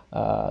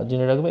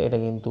জেনে রাখবে, এটা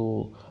কিন্তু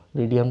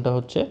রেডিয়ামটা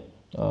হচ্ছে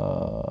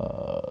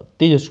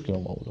তেজস্ক্রিয়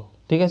মৌল।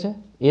 ঠিক আছে?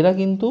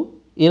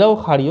 এরাও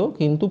ক্ষারীয়,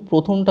 কিন্তু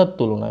প্রথমটার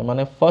তুলনায়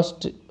মানে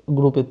ফার্স্ট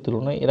গ্রুপের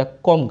তুলনায় এরা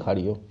কম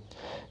ক্ষারীয়।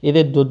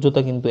 এদের যোজ্যতা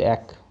কিন্তু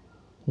 1,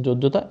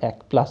 যোজ্যতা 1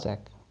 +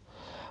 1,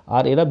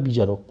 আর এরা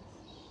বিজারক।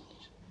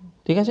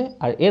 ঠিক আছে?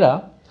 আর এরা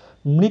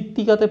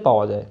মৃত্তিকাতে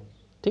পাওয়া যায়।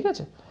 ঠিক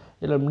আছে?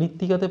 এরা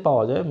মৃত্তিকাতে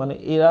পাওয়া যায়, মানে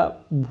এরা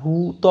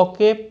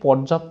ভূত্বকে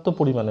পর্যাপ্ত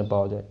পরিমাণে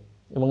পাওয়া যায়,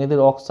 এবং এদের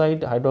অক্সাইড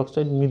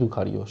হাইড্রোক্সাইড মৃদু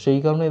ক্ষারীয়, সেই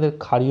কারণে এদের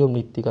ক্ষারীয়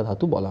মৃত্তিকা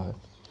ধাতু বলা হয়।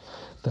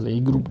 তাহলে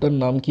এই গ্রুপটার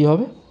নাম কি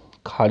হবে?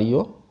 ক্ষারীয়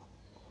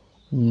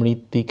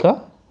মৃত্তিকা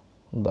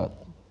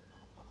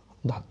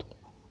ধাতু।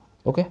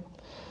 ওকে,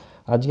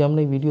 আজকে আমরা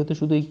এই ভিডিওতে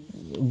শুধু এই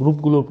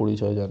গ্রুপগুলোর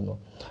পরিচয় জানবো।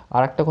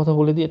 আর একটা কথা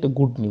বলে দিই, একটা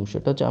গুড নিউজ,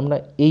 সেটা হচ্ছে আমরা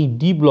এই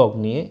ডি ব্লক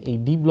নিয়ে, এই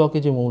ডি ব্লকে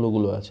যে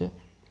মৌলগুলো আছে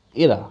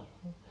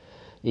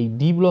এই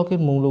ডি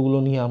ব্লকের মৌলগুলো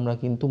নিয়ে আমরা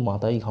কিন্তু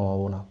মাথাই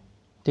ঘামাবো না।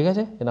 ঠিক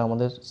আছে?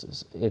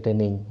 এটা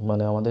নেই,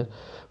 মানে আমাদের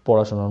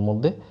পড়াশোনার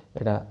মধ্যে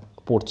এটা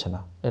পড়ছে না,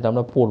 এটা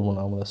আমরা পড়বো না,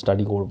 আমরা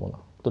স্টাডি করবো না,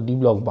 তো ডি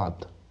ব্লক বাদ।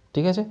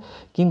 ঠিক আছে?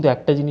 কিন্তু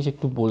একটা জিনিস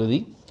একটু বলে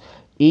দিই,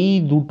 এই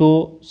দুটো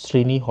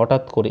শ্রেণী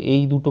হঠাৎ করে,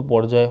 এই দুটো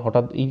পর্যায়ে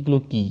হঠাৎ এইগুলো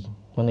কী,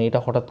 মানে এটা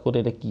হঠাৎ করে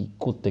এটা কী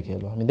করতে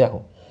গেলো, আমি দেখো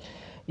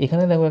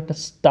এখানে দেখো একটা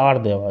স্টার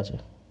দেওয়া আছে।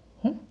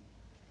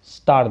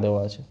 স্টার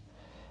দেওয়া আছে।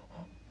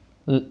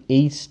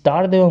 এই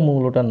স্টার দেওয়া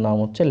মৌলটার নাম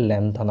হচ্ছে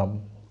ল্যান্থানাম।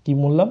 কি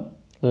বললাম?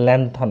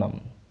 ল্যান্থানাম।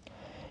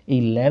 এই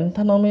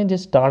ল্যান্থানামে যে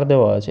স্টার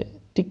দেওয়া আছে,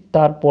 ঠিক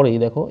তারপরেই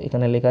দেখো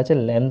এখানে লেখা আছে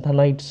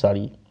ল্যান্থানাইট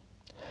সারি।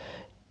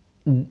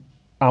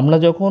 আমরা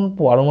যখন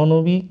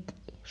পারমাণবিক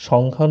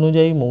সংখ্যা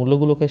অনুযায়ী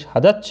মৌলগুলোকে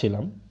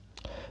সাজাচ্ছিলাম,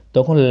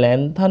 তখন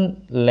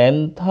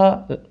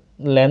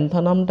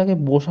ল্যান্থানামটাকে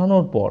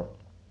বসানোর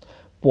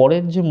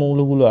পরের যে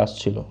মৌলগুলো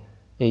আসছিল,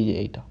 এই যে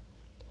এইটা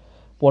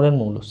পরের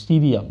মৌল,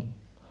 সিরিয়াম,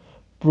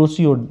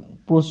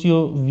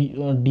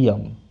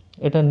 প্রোসিওডিয়াম,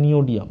 এটা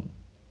নিওডিয়াম,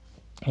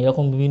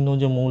 এরকম বিভিন্ন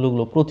যে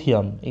মৌলগুলো,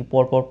 প্রোথিয়াম, এই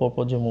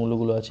পরপর যে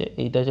মৌলগুলো আছে,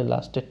 এইটা যে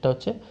লাস্টেরটা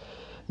হচ্ছে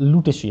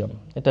লুটেশিয়াম,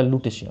 এটা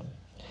লুটেশিয়াম।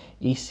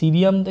 এই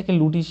সিরিয়াম থেকে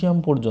লুটেশিয়াম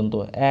পর্যন্ত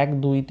 1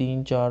 2 3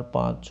 4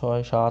 5 6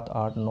 7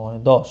 8 9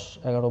 10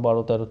 11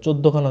 12 13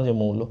 14খানা যে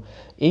মৌল,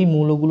 এই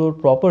মৌলগুলোর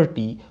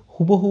প্রপার্টি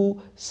হুবহু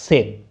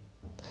সেম।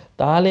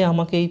 তাহলে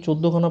আমাকে এই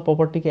 14খানা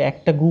প্রপার্টিকে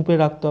একটা গ্রুপে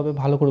রাখতে হবে,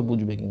 ভালো করে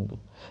বুঝবে কিন্তু।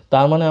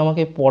 তার মানে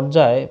আমাকে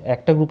পর্যায়ে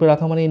একটা গ্রুপে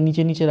রাখা মানে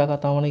নিচে রাখা,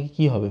 তার মানে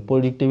কি হবে?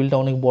 পিরিয়ডিক টেবিলটা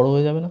অনেক বড়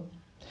হয়ে যাবে না?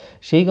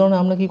 সেই কারণে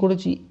আমরা কি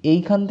করেছি,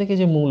 এইখান থেকে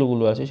যে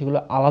মৌলগুলো আছে সেগুলো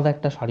আলাদা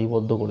একটা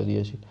সারিবদ্ধ করে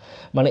দিয়েছি।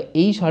 মানে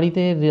এই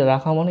সারিতে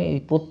রাখা মানে এই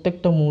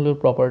প্রত্যেকটা মৌলের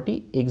প্রপার্টি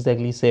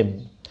এক্স্যাক্টলি সেম।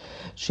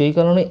 সেই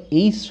কারণে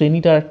এই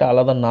শ্রেণীটার একটা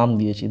আলাদা নাম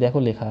দিয়েছি। দেখো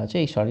লেখা আছে,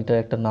 এই সারিটার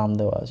একটা নাম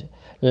দেওয়া আছে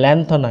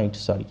ল্যান্থানাইট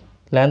সারি।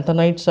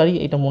 ল্যান্থানাইট সারি,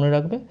 এটা মনে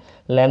রাখবে।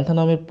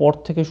 ল্যান্থানামের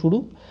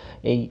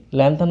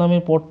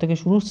পর থেকে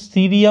শুরু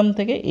সিরিয়াম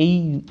থেকে,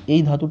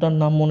 এই ধাতুটার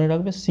নাম মনে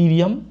রাখবে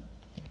সিরিয়াম।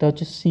 এটা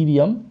হচ্ছে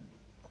সিরিয়াম,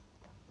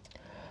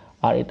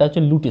 আর এটা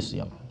হচ্ছে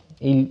লুটেশিয়াম।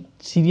 এই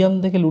সিরিয়াম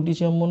থেকে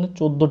লুটেশিয়াম মানে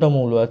 14টা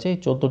মৌল আছে, এই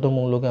 14টা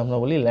মৌলকে আমরা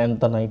বলি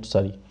ল্যান্থানাইট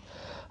সারি।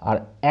 আর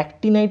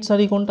অ্যাক্টিনাইট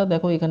সারি কোনটা?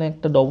 দেখো এখানে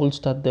একটা ডবল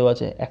স্টার দেওয়া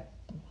আছে,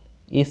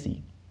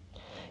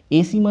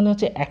 এসি মানে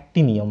হচ্ছে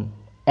অ্যাক্টিনিয়াম।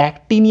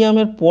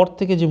 অ্যাক্টিনিয়ামের পর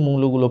থেকে যে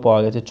মৌলগুলো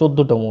পাওয়া গেছে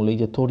 14টা মৌল, এই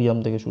যে থোরিয়াম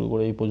থেকে শুরু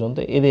করে এই পর্যন্ত,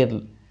 এদের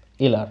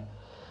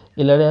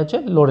এলারে আছে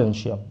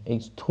লোরেনশিয়াম। এই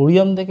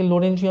থোরিয়াম থেকে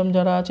লোরেনশিয়াম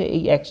যারা আছে,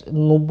 এই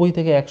 90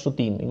 থেকে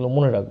 103, এগুলো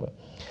মনে রাখবে।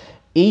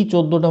 এই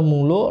 14টা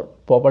মৌল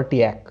প্রপার্টি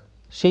এক,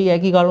 সেই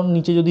একই কারণ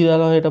নিচে যদি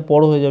দেওয়া হয় এটা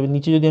বড় হয়ে যাবে।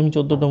 নিচে যদি আমি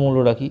 14টা মৌল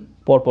রাখি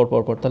পর,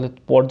 তাহলে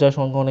পর্যায়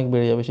সংখ্যা অনেক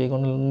বেড়ে যাবে, সেই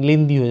কারণে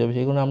লেন্দি হয়ে যাবে।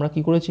 সেই কারণে আমরা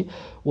কী করেছি,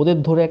 ওদের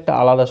ধরে একটা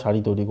আলাদা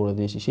সারি তৈরি করে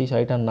দিয়েছি, সেই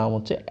সারিটার নাম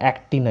হচ্ছে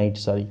অ্যাক্টিনাইট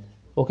সারি।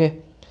 ওকে,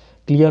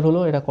 ক্লিয়ার হলো?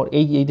 এটা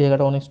এই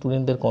জায়গাটা অনেক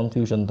স্টুডেন্টদের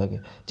কনফিউশন থাকে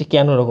যে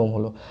কেন এরকম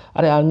হলো।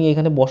 আরে আমি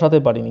এখানে বসাতে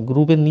পারিনি,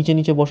 গ্রুপের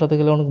নিচে বসাতে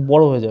গেলে অনেক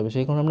বড় হয়ে যাবে,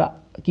 সেই কারণে আমরা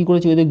কী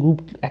করেছি, ওদের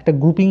একটা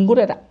গ্রুপিং করে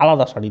একটা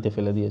আলাদা সারিতে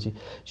ফেলে দিয়েছি,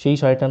 সেই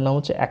সারিটার নাম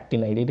হচ্ছে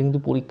অ্যাক্টিনাইট। এটা কিন্তু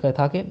পরীক্ষায়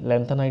থাকে,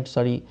 ল্যান্থানাইট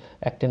সারি,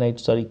 অ্যাক্টিনাইট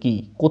সারি। কি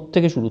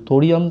কোত্থেকে শুরু?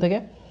 থোরিয়াম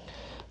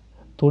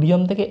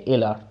থেকে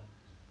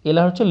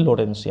এলার হচ্ছে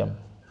লোরেনশিয়াম।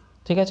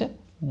 ঠিক আছে,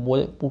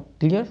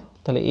 ক্লিয়ার?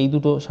 তাহলে এই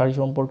দুটো সারি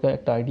সম্পর্কে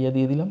একটা আইডিয়া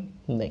দিয়ে দিলাম।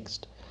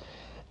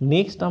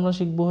 নেক্সট আমরা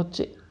শিখবো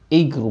হচ্ছে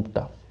এই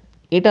গ্রুপটা,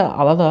 এটা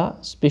আলাদা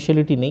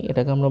স্পেশালিটি নেই,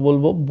 এটাকে আমরা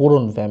বলবো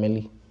বোরন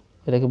ফ্যামিলি।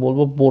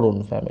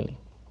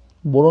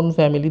 বোরন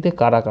ফ্যামিলিতে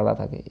কারা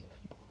থাকে?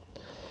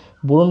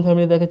 বোরন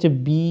ফ্যামিলি দেখাচ্ছে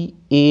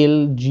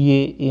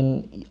BALGANIN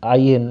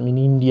মিন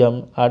ইন্ডিয়াম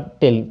আর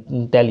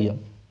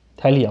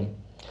থ্যালিয়াম।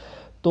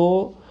 তো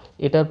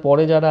এটার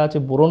পরে যারা আছে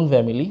বোরন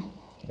ফ্যামিলি,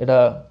 এটা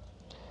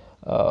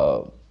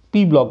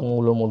পি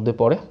ব্লকগুলোর মধ্যে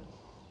পড়ে।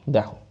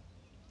 দেখো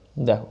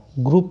দেখো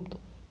গ্রুপ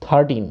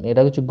 13,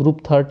 এটা হচ্ছে গ্রুপ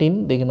 13,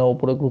 দেখে নাও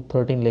উপরে গ্রুপ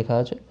 13 লেখা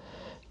আছে।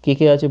 কে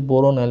কে আছে?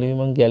 Boron,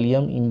 aluminium,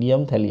 gallium,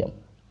 indium, thallium.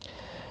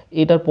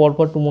 এটার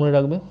পরপর একটু মনে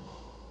রাখবে,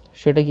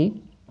 সেটা কি?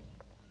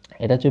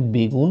 এটা হচ্ছে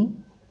বেগুন,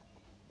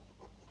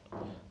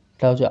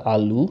 এটা হচ্ছে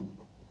আলু,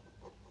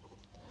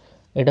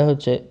 এটা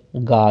হচ্ছে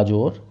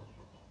গাজর,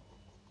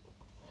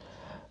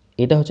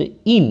 এটা হচ্ছে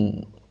ইন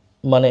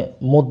মানে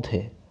মধ্যে,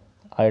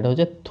 আর এটা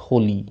হচ্ছে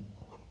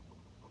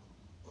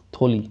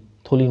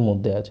থলির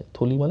মধ্যে আছে,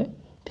 থলি মানে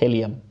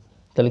থ্যালিয়াম।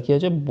 তাহলে কী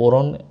হচ্ছে?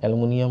 বোরন,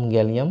 অ্যালুমিনিয়াম,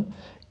 গ্যালিয়াম,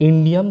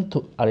 ইন্ডিয়াম,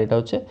 আর এটা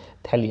হচ্ছে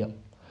থ্যালিয়াম,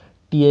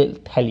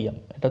 থ্যালিয়াম,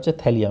 এটা হচ্ছে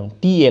থ্যালিয়াম,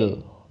 TL।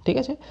 ঠিক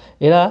আছে,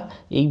 এরা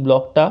এই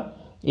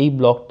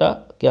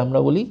ব্লকটাকে আমরা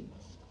বলি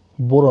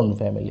বোরন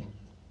ফ্যামিলি।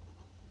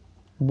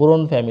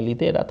 বোরন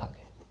ফ্যামিলিতে এরা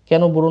থাকে।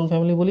 কেন বোরন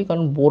ফ্যামিলি বলি?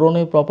 কারণ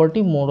বোরনের প্রপার্টি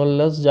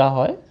মোরাললেস যা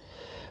হয়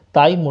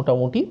তাই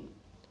মোটামুটি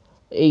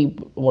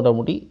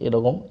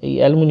এরকম, এই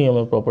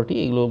অ্যালুমিনিয়ামের প্রপার্টি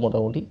এগুলো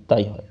মোটামুটি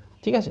তাই হয়।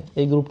 ঠিক আছে,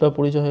 এই গ্রুপটার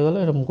পরিচয় হয়ে গেল।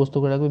 এটা মুখস্থ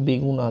করে রাখবে,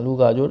 বেগুন, আলু,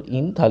 গাজর,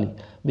 ইন, থালি।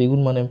 বেগুন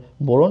মানে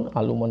বোরন,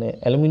 আলু মানে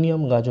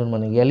অ্যালুমিনিয়াম, গাজর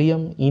মানে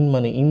গ্যালিয়াম, ইন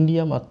মানে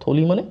ইন্ডিয়াম, আর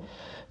থলি মানে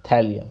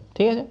থ্যালিয়াম।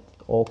 ঠিক আছে,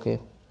 ওকে,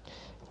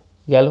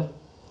 গেল।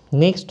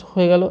 নেক্সট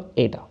হয়ে গেল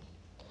এটা।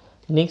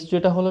 নেক্সট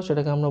যেটা হলো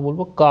সেটাকে আমরা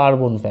বলবো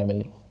কার্বন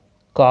ফ্যামিলি।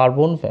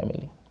 কার্বন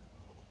ফ্যামিলি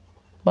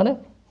মানে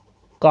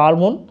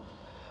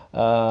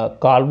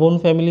কার্বন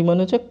ফ্যামিলি মানে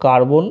হচ্ছে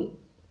কার্বন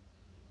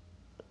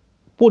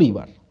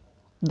পরিবার।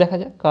 দেখা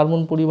যাক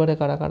কার্বন পরিবারে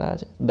কারা কারা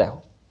আছে। দেখো,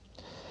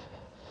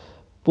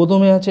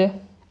 প্রথমে আছে,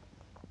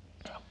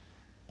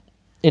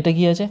 এটা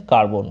কি আছে?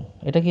 কার্বন।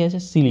 এটা কি আছে?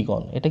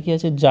 সিলিকন। এটা কি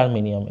আছে?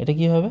 জার্মেনিয়াম। এটা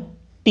কি হবে?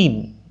 টিন।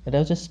 এটা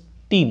হচ্ছে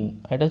টিন,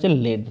 আর এটা হচ্ছে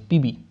লেড,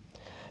 PB।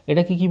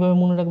 এটাকে কীভাবে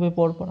মনে রাখবে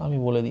পরপর আমি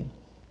বলে দিই।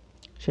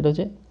 সেটা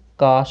হচ্ছে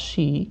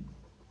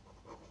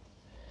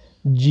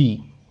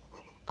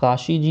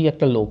কাশিজি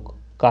একটা লোক,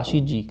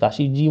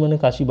 কাশিজি মানে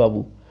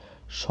কাশীবাবু,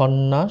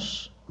 সন্ন্যাস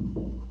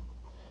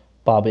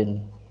পাবেন।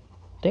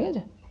 ঠিক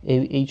আছে,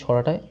 এই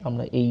ছড়াটায়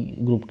আমরা এই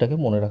গ্রুপটাকে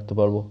মনে রাখতে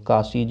পারবো,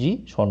 কাশিজি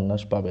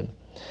সন্ন্যাস পাবেন।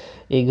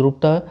 এই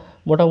গ্রুপটা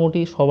মোটামুটি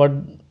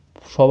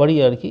সবারই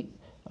আর কি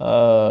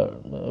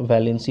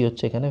ভ্যালেন্সি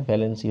হচ্ছে, এখানে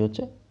ভ্যালেন্সি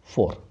হচ্ছে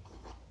 4।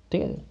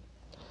 ঠিক আছে,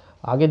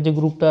 আগের যে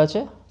গ্রুপটা আছে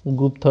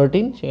গ্রুপ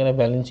 13, সেখানে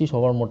ভ্যালেন্সি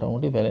সবার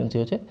মোটামুটি ভ্যালেন্সি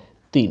হচ্ছে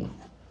 3,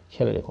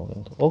 খেলে রেখো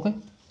কিন্তু। ওকে,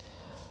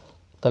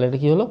 তাহলে এটা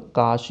কী হলো?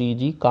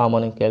 কাশিজি, কা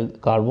মানে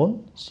কার্বন,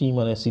 সি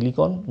মানে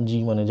সিলিকন, জি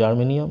মানে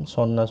জার্মেনিয়াম,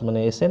 সন্ন্যাস মানে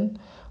SN,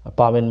 আর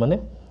পাবেন মানে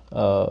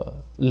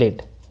লেড,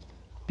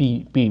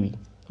 PB।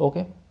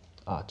 ওকে,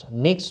 আচ্ছা,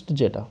 নেক্সট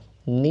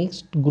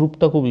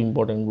গ্রুপটা খুব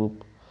ইম্পর্টেন্ট গ্রুপ।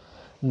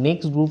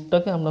 নেক্সট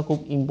গ্রুপটাকে আমরা খুব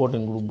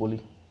ইম্পর্টেন্ট গ্রুপ বলি।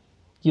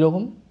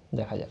 কীরকম?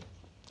 দেখা যাক।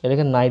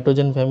 এটাকে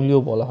নাইট্রোজেন ফ্যামিলিও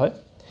বলা হয়।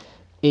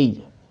 এই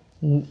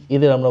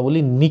এদের আমরা বলি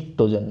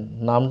নিকটোজেন।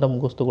 নামটা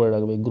মুখস্থ করে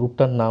রাখবে,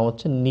 গ্রুপটার নাম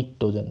হচ্ছে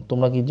নিকটোজেন।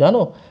 তোমরা কি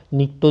জানো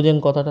নিকটোজেন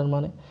কথাটার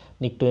মানে?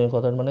 নিকটোজেন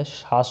কথার মানে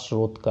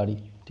শ্বাসরোধকারী।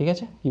 ঠিক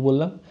আছে, কি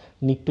বললাম?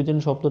 নিকটোজেন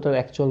শব্দটার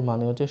অ্যাকচুয়াল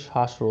মানে হচ্ছে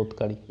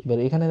শ্বাসরোধকারী। এবার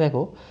এখানে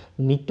দেখো,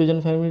 নিকটোজেন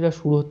ফ্যামিলিটা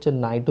শুরু হচ্ছে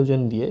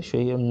নাইট্রোজেন দিয়ে,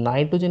 সেই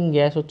নাইট্রোজেন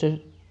গ্যাস হচ্ছে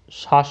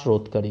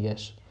শ্বাসরোধকারী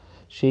গ্যাস,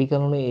 সেই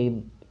কারণে এই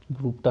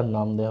গ্রুপটার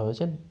নাম দেওয়া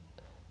হয়েছে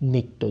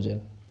নিকটোজেন।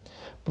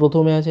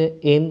 প্রথমে আছে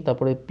N,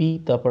 তারপরে P,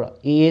 তারপর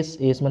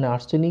এস মানে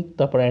আর্সেনিক,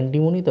 তারপর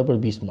অ্যান্টিমনি, তারপর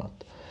বিসমাথ।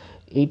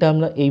 এইটা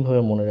আমরা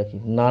এইভাবে মনে রাখি,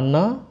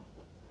 নানা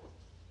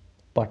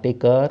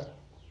পাটেকার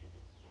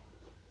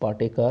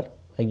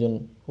একজন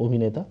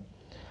অভিনেতা,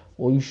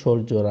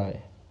 ঐশ্বর্য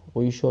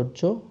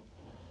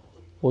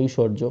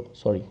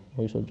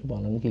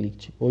বানান কি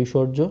লিখছি,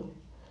 ঐশ্বর্য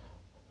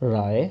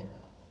রায়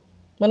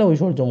মানে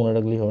ঐশ্বর্য মনে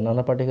রাখলেই হবে,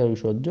 নানা পাটেকার,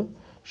 ঐশ্বর্য,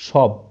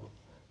 সব,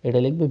 এটা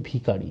লিখবে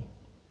ভিখারি।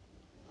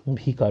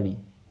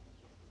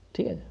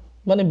 ঠিক আছে,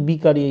 মানে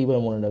বিকারি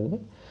এইভাবে মনে রাখবে।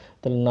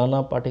 তাহলে নানা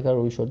পাটেকার,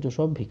 ঐশ্বর্য,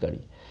 সব,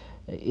 ভিখারি।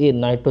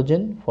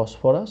 নাইট্রোজেন,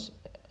 ফসফরাস,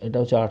 এটা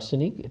হচ্ছে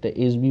আর্সেনিক, এটা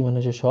SB মানে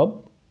হচ্ছে সব,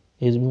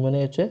 SB মানে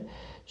হচ্ছে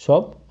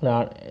সব, মানে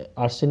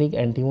আর্সেনিক,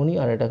 অ্যান্টিমনি,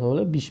 আর এটাকে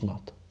বলে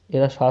বিসমাথ।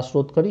 এরা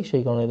শ্বাসরোধকারী,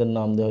 সেই কারণে এদের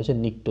নাম দেওয়া হয়েছে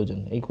নিকটোজেন।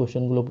 এই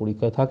কোশ্চেনগুলো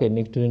পরীক্ষায় থাকে,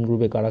 নিকটোজেন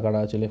গ্রুপে কারা কারা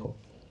আছে লেখো।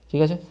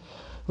 ঠিক আছে,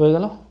 হয়ে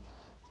গেল।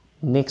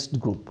 নেক্সট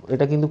গ্রুপ,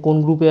 এটা কিন্তু কোন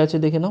গ্রুপে আছে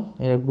দেখে নাও।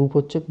 এর গ্রুপ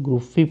হচ্ছে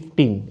গ্রুপ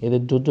 15।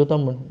 এদের যোজ্যতা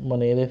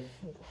মানে এদের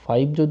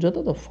 5 যোজ্যতা,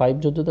 তো 5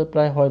 যোজ্যতা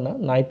প্রায় হয় না।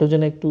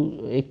 নাইট্রোজেনে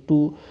একটু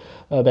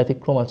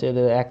ব্যতিক্রম আছে,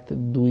 এদের 1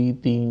 2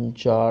 3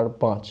 4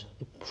 5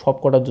 সব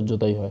কটা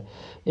যোজ্যতাই হয়।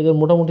 এদের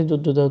মোটামুটি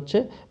যোজ্যতা হচ্ছে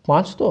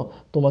 5, তো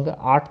তোমাকে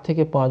 8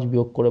 থেকে 5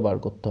 বিয়োগ করে বার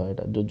করতে হয়,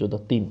 এটা যোজ্যতা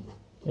 3,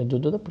 এর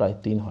যোজ্যতা প্রায়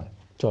 3 হয়।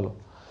 চলো,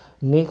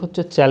 নেক্সট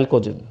হচ্ছে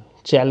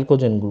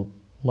চ্যালকোজেন গ্রুপ,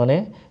 মানে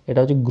এটা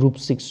হচ্ছে গ্রুপ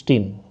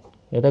 16,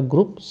 এটা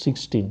গ্রুপ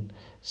 16,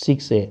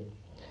 6A।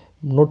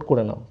 নোট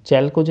করে নাও,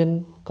 চ্যালকোজেন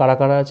কারা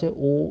কারা আছে?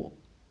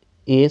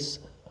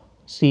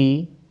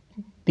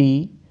 OSCT,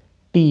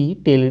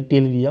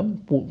 টেলিরিয়াম,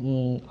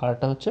 আর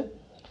একটা হচ্ছে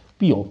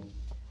PO।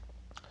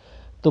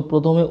 তো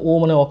প্রথমে ও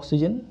মানে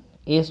অক্সিজেন,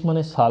 এস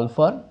মানে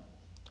সালফার,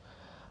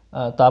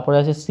 তারপরে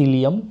আছে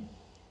সিলিয়াম,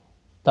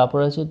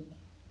 তারপরে আছে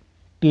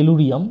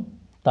টেলুরিয়াম,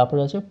 তারপরে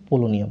আছে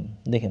পোলোনিয়াম।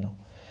 দেখে নাও,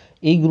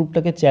 এই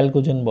গ্রুপটাকে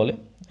চ্যালকোজেন বলে।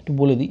 একটু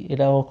বলে দিই,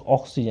 এটা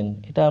অক্সিজেন।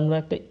 এটা আমরা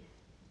একটা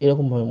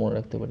এরকমভাবে মনে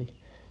রাখতে পারি,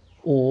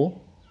 ও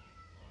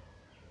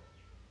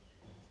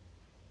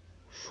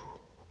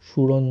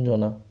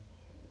সুরঞ্জনা,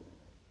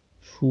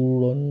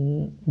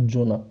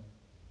 সুরঞ্জনা,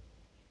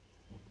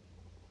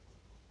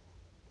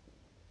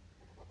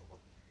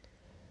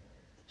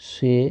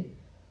 সে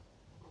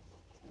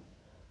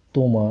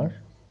তোমার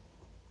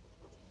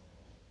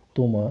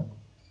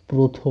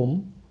প্রথম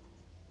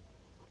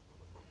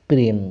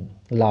প্রেম,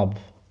 লাভ,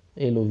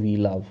 LOV,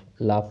 লাভ।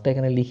 লাভটা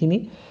এখানে লিখিনি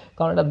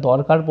কারণ এটা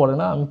দরকার পড়ে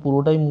না, আমি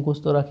পুরোটাই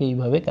মুখস্থ রাখি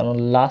এইভাবে, কারণ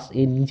লাস্ট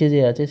এর নিচে যে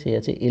আছে সে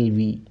আছে LV।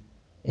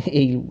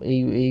 এই এই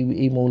এই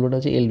এই মৌলটা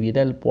হচ্ছে LV,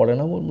 এটা পড়ে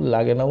না,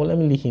 লাগে না বলে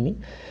আমি লিখিনি।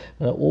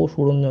 ও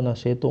সুরঞ্জনা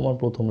সে তোমার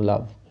প্রথম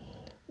লাভ,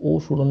 ও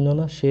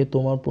সুরঞ্জনা সে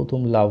তোমার প্রথম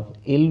লাভ।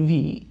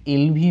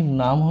 এলভির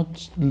নাম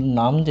হচ্ছে,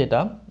 নাম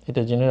যেটা,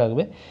 এটা জেনে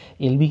রাখবে,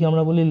 এলভিকে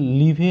আমরা বলি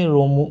লিভে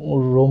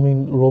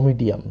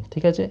রোমিডিয়াম,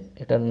 ঠিক আছে,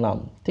 এটার নাম,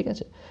 ঠিক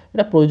আছে।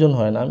 এটা প্রয়োজন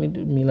হয় না, আমি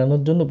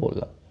মিলানোর জন্য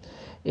বললাম।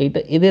 এইটা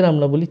এদের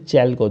আমরা বলি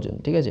চ্যালকোজেন,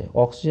 ঠিক আছে।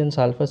 অক্সিজেন,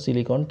 সালফার,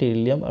 সিলিকন,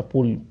 টেরিলিয়াম আর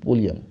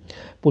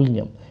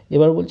পোলিনিয়াম।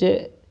 এবার বলছে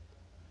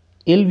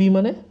এলভি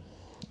মানে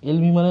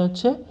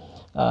হচ্ছে,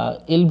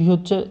 এলভি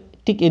হচ্ছে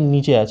ঠিক এর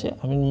নিচে আছে,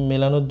 আমি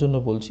মেলানোর জন্য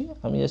বলছি।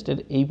 আমি জাস্ট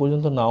এই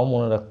পর্যন্ত নাও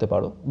মনে রাখতে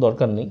পারো,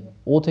 দরকার নেই,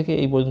 ও থেকে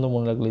এই পর্যন্ত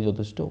মনে রাখলেই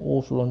যথেষ্ট। ও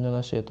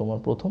সুরঞ্জনা সে তোমার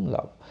প্রথম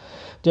লাভ।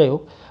 যাই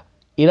হোক,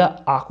 এরা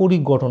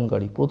আকরিক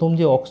গঠনকারী। প্রথম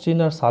যে অক্সিজেন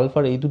আর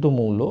সালফার, এই দুটো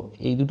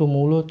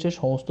মৌল হচ্ছে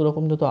সমস্ত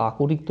রকম যত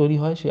আকরিক তৈরি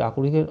হয় সেই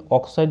আকরিকের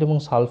অক্সাইড এবং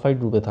সালফাইড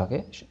রূপে থাকে,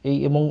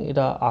 এবং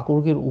এটা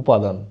আকরিকের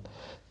উপাদান।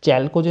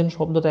 চ্যালকোজেন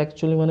শব্দটা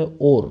অ্যাকচুয়ালি মানে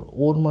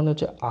ওর মানে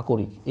হচ্ছে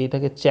আকরিক,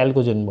 এটাকে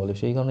চ্যালকোজেন বলে,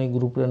 সেই কারণে এই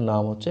গ্রুপের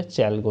নাম হচ্ছে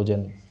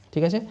চ্যালকোজেন,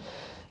 ঠিক আছে।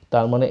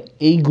 তার মানে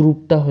এই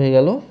গ্রুপটা হয়ে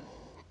গেল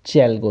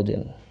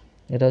চ্যালকোজেন,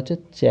 এটা হচ্ছে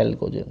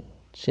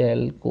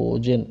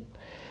চ্যালকোজেন।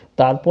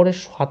 তারপরে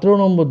 17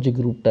 নম্বর যে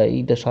গ্রুপটা,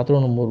 এইটা 17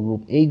 নম্বর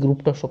গ্রুপ, এই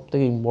গ্রুপটা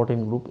সবথেকে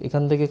ইম্পর্টেন্ট গ্রুপ,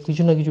 এখান থেকে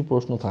কিছু না কিছু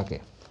প্রশ্ন থাকে।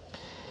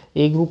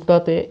 এই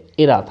গ্রুপটাতে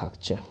এরা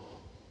থাকছে,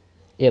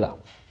 এরা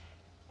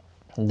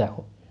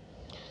দেখো,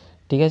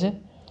 ঠিক আছে।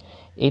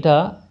 এটা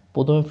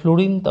প্রথমে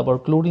ফ্লোরিন, তারপর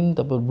ক্লোরিন,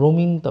 তারপর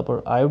ব্রোমিন, তারপর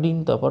আয়োডিন,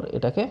 তারপর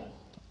এটাকে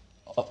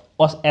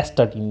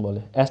অ্যাস্টাটিন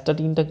বলে।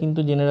 অ্যাস্টাটিনটা কিন্তু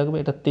জেনে রাখবে,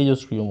 এটা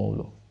তেজস্ক্রিয় মৌল,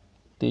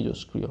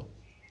 তেজস্ক্রিয়।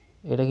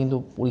 এটা কিন্তু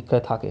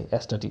পরীক্ষায় থাকে,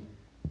 অ্যাস্টাটিন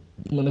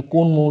মানে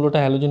কোন মৌলটা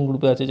হ্যালোজেন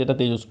গ্রুপে আছে যেটা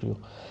তেজস্ক্রিয়,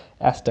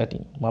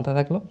 অ্যাস্টাটিন, মাথায়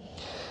থাকলো।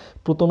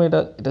 প্রথমে এটা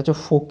হচ্ছে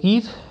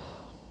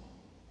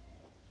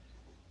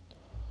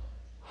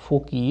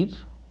ফকির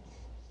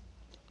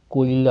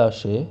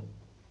কৈলাসে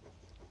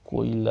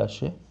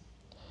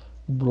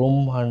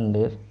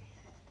ব্রহ্মাণ্ডের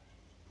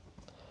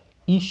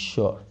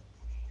ঈশ্বর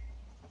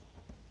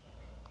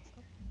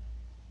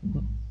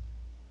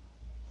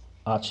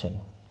আছেন।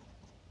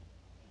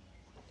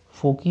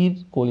 ফকির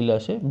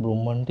কৈলাসে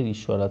ব্রহ্মাণ্ডের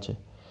ঈশ্বর আছে।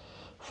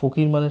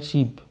 ফকির মানে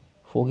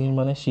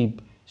শিব,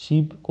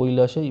 শিব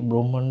কৈলাসে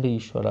ব্রহ্মাণ্ডে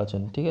ঈশ্বর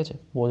আছেন, ঠিক আছে,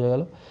 বোঝা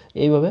গেল।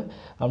 এইভাবে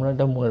আমরা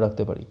এটা মনে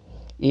রাখতে পারি।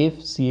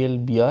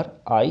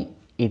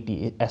 FClBrIAT,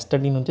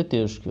 অ্যাস্টাটিন হচ্ছে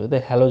তেজস্ক্রিয়,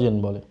 এদের হ্যালোজেন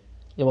বলে।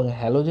 এবং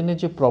হ্যালোজেনের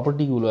যে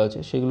প্রপার্টিগুলো আছে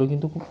সেগুলো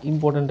কিন্তু খুব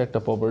ইম্পর্ট্যান্ট একটা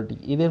প্রপার্টি।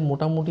 এদের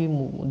মোটামুটি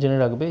জেনে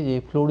রাখবে যে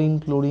ফ্লোরিন,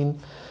 ক্লোরিন,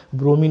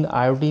 ব্রোমিন,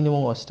 আয়োডিন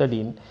এবং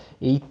অ্যাস্টাটিন,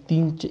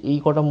 এই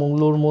কটা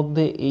মৌলর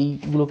মধ্যে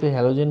এইগুলোকে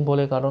হ্যালোজেন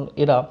বলে। কারণ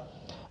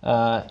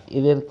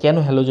এদের কেন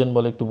হ্যালোজেন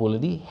বলে একটু বলে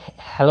দিই।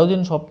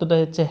 হ্যালোজেন শব্দটা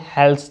হচ্ছে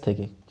হ্যালস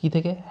থেকে, কি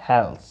থেকে,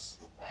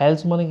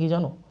 হ্যালস মানে কি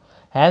জানো?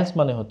 হ্যালস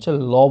মানে হচ্ছে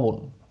লবণ,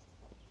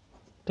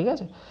 ঠিক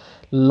আছে,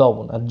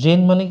 লবণ। আর জেন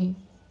মানে কি?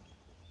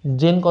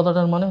 জেন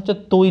কথাটার মানে হচ্ছে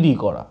তৈরি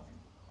করা,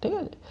 ঠিক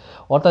আছে।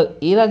 অর্থাৎ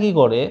এরা কি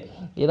করে,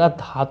 এরা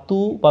ধাতু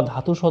বা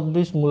ধাতু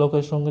সদৃশ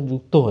মূলকের সঙ্গে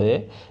যুক্ত হয়ে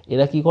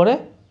এরা কি করে,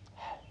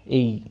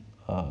 এই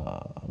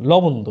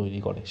লবণ তৈরি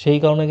করে, সেই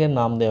কারণে এর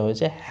নাম দেওয়া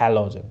হয়েছে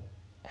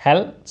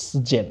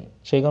হ্যালজেন,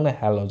 সেই কারণে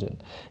হ্যালোজেন।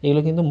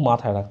 এগুলো কিন্তু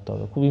মাথায় রাখতে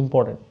হবে, খুব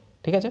ইম্পর্টেন্ট,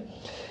 ঠিক আছে।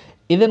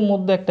 এদের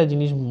মধ্যে একটা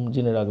জিনিস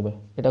জেনে রাখবে,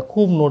 এটা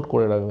খুব নোট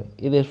করে রাখবে,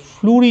 এদের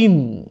ফ্লুরিন,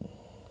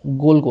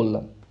 গোল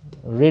করলাম,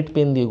 রেড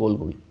পেন দিয়ে গোল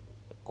করি,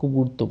 খুব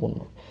গুরুত্বপূর্ণ।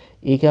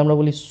 একে আমরা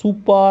বলি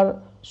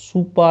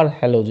সুপার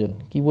হ্যালোজেন।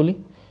 কি বলি?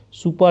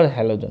 Super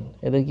halogen.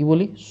 এদের কি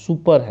বলি?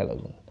 Super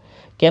halogen.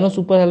 কেন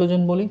সুপার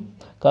হ্যালোজেন বলি?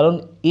 কারণ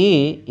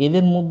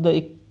এদের মধ্যে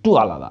একটু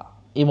আলাদা,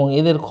 এবং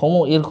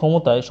এর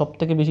ক্ষমতায়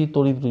সবথেকে বেশি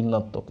তড়িৎ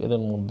ঋণাত্মক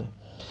এদের মধ্যে।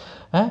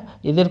 হ্যাঁ,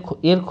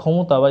 এর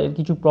ক্ষমতা বা এর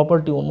কিছু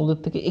প্রপার্টি অন্যদের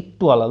থেকে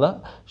একটু আলাদা,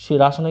 সে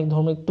রাসায়নিক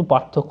ধর্মে একটু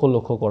পার্থক্য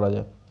লক্ষ্য করা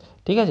যায়,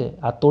 ঠিক আছে।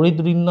 আর তড়িৎ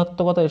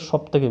ঋণাত্মকতা এর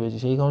সব থেকে বেশি,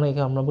 সেই কারণে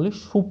একে আমরা বলি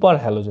সুপার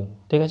হ্যালোজেন,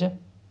 ঠিক আছে।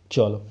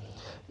 চলো,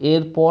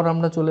 এরপর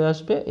আমরা চলে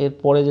আসবে,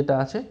 এরপরে যেটা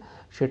আছে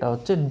সেটা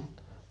হচ্ছে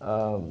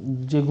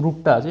যে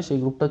গ্রুপটা আছে সেই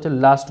গ্রুপটা হচ্ছে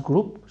লাস্ট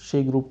গ্রুপ।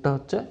 সেই গ্রুপটা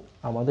হচ্ছে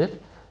আমাদের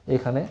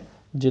এখানে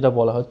যেটা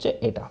বলা হচ্ছে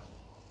এটা।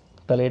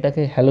 তাহলে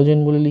এটাকে হ্যালোজেন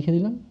বলে লিখে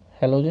দিলাম,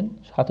 হ্যালোজেন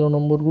 17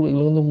 নম্বর গ্রুপ।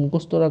 এগুলো কিন্তু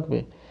মুখস্থ রাখবে,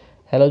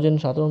 হ্যালোজেন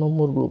 17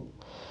 নম্বর গ্রুপ,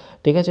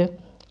 ঠিক আছে।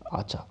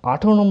 আচ্ছা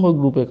 18 নম্বর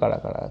গ্রুপে কারা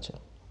কারা আছে?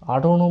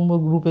 18 নম্বর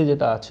গ্রুপে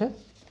যেটা আছে,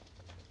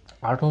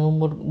 18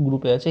 নম্বর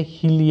গ্রুপে আছে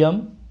হিলিয়াম,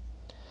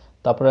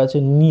 তারপরে আছে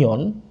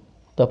নিয়ন,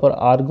 তারপর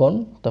আর্গন,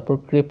 তারপর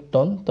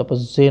ক্রিপ্টন, তারপর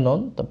জেনন,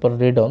 তারপর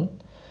রেডন।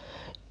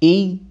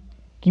 এই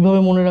কিভাবে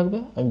মনে রাখবে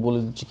আমি বলে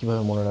দিচ্ছি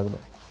কিভাবে মনে রাখবে।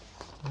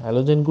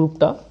 হ্যালোজেন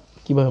গ্রুপটা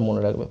কিভাবে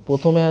মনে রাখবে,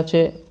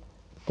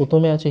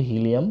 প্রথমে আছে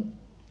হিলিয়াম,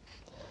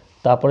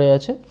 তারপরে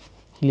আছে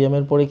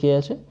হিলিয়ামের পরে কে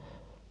আছে,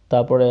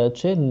 তারপরে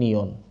আছে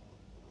নিয়ন,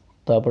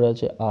 তারপরে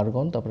আছে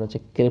আর্গন, তারপরে আছে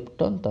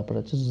ক্রিপ্টন, তারপরে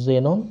আছে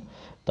জেনন,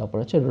 তারপরে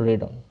আছে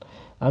রেডন।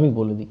 আমি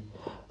বলে দিই,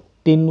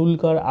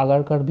 টেন্ডুলকার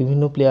আগারকার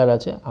বিভিন্ন প্লেয়ার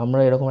আছে, আমরা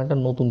এরকম একটা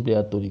নতুন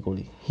প্লেয়ার তৈরি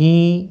করি, হি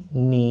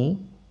নি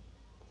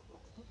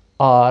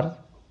আর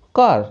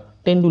কার,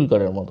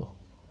 টেন্ডুলকারের মতো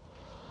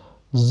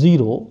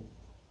 0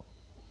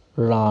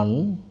 রান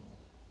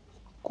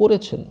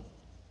করেছেন,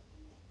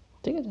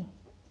 ঠিক আছে,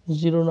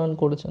 0 রান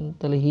করেছেন,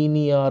 তাহলে হি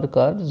নি আর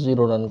কার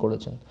 0 রান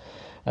করেছেন।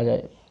 আচ্ছা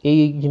এই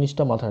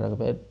জিনিসটা মাথায়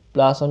রাখবে।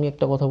 প্লাস আমি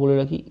একটা কথা বলে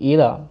রাখি,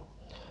 এরা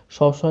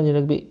সবসময় যে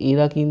রাখবে,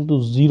 এরা কিন্তু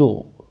 0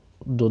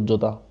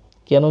 যোগ্যতা।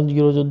 কেন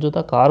 0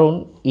 যোগ্যতা? কারণ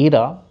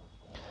এরা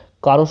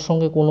কারোর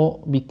সঙ্গে কোনো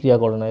বিক্রিয়া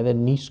করে না, এদের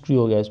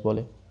নিষ্ক্রিয় গ্যাস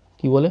বলে।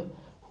 কি বলে?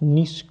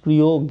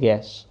 নিষ্ক্রিয়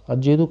গ্যাস। আর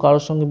যেহেতু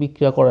কারোর সঙ্গে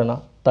বিক্রিয়া করে না,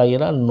 তাই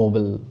এরা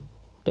নোবেল,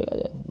 ঠিক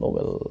আছে,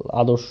 নোবেল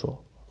আদর্শ,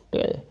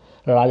 ঠিক আছে,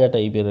 রাজা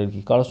টাইপের আর কি,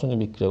 কারোর সঙ্গে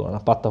বিক্রিয়া করে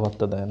না,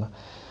 পাত্তা দেয় না।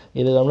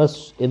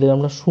 এদের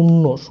আমরা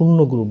শূন্য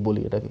গ্রুপ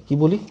বলি। এটাকে কি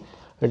বলি?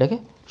 এটাকে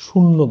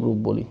শূন্য গ্রুপ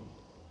বলি।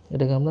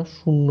 এটাকে আমরা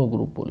শূন্য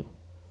গ্রুপ বলি,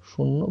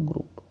 শূন্য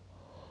গ্রুপ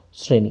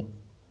শ্রেণী।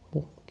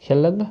 খেয়াল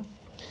রাখবে।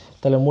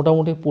 তাহলে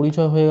মোটামুটি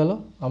পরিচয় হয়ে গেল।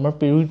 আমরা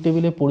পিরিয়ডিক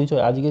টেবিলের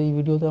পরিচয়, আজকের এই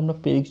ভিডিওতে আমরা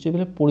পিরিয়ডিক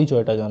টেবিলের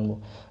পরিচয়টা জানবো।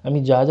 আমি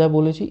যা যা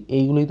বলেছি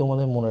এইগুলোই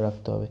তোমাদের মনে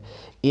রাখতে হবে।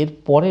 এর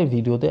পরের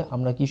ভিডিওতে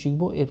আমরা কি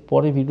শিখবো? এর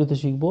পরের ভিডিওতে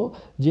শিখবো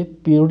যে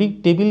পিরিয়ডিক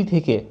টেবিল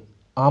থেকে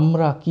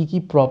আমরা কি কি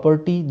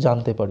প্রপার্টি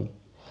জানতে পারি।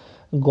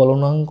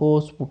 গলনাঙ্ক,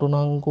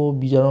 স্ফুটনাঙ্ক,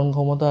 বিজারণ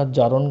ক্ষমতা,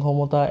 জারণ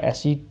ক্ষমতা,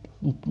 অ্যাসিড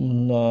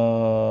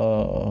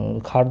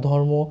ক্ষার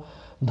ধর্ম,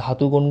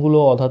 ধাতু কোণগুলো,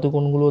 অধাতু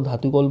কোণগুলো,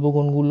 ধাতুকল্প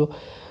কোণগুলো,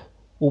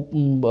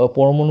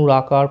 পরমাণুর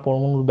আকার,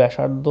 পরমাণুর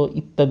ব্যাসার্ধ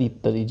ইত্যাদি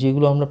ইত্যাদি,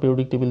 যেগুলো আমরা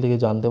পিরিয়ডিক টেবিল থেকে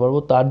জানতে পারবো।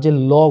 তার যে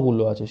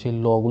লগুলো আছে সেই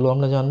লগুলো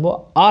আমরা জানবো।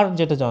 আর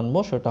যেটা জানবো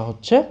সেটা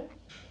হচ্ছে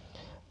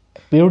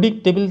পিরিয়ডিক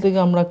টেবিল থেকে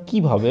আমরা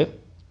কিভাবে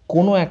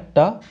কোনো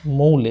একটা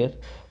মৌলের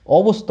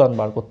অবস্থান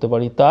বার করতে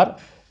পারি তার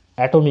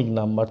অ্যাটমিক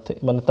নাম্বার থেকে,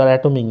 মানে তার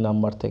অ্যাটমিক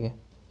নাম্বার থেকে।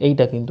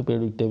 এইটা কিন্তু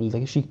পিরিয়ডিক টেবিল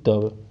থেকে শিখতে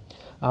হবে।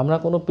 আমরা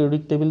কোনো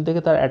পিরিয়ডিক টেবিল থেকে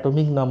তার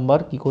অ্যাটমিক নাম্বার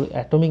কী করে,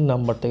 অ্যাটমিক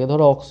নাম্বার থেকে,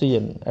 ধরো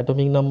অক্সিজেন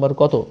অ্যাটমিক নাম্বার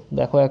কত,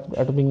 দেখো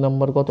অ্যাটমিক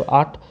নাম্বার কত,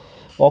 8।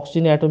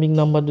 অক্সিজেনের অ্যাটমিক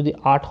নাম্বার যদি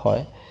 8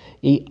 হয়,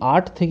 এই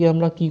 8 থেকে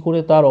আমরা কি করে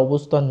তার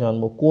অবস্থান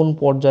জানবো, কোন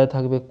পর্যায়ে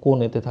থাকবে, কোন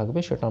এতে থাকবে,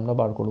 সেটা আমরা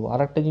বার করবো। আর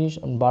একটা জিনিস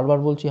আমি বারবার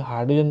বলছি,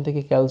 হাইড্রোজেন থেকে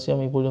ক্যালসিয়াম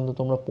এই পর্যন্ত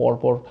তোমরা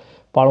পরপর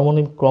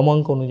পারমাণবিক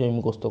ক্রমাঙ্ক অনুযায়ী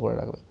মুখস্থ করে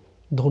রাখবে।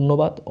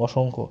 ধন্যবাদ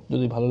অসংখ্য।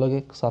 যদি ভালো লাগে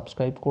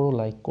সাবস্ক্রাইব করো,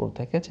 লাইক করো,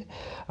 ঠিক আছে।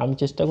 আমি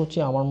চেষ্টা করছি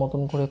আমার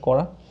মতন করে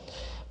করা,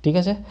 ঠিক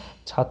আছে,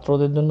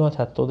 ছাত্রদের জন্য,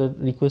 ছাত্রদের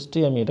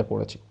রিকোয়েস্টেই আমি এটা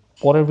করেছি।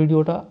 পরের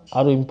ভিডিওটা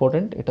আরও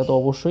ইম্পর্টেন্ট, এটা তো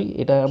অবশ্যই,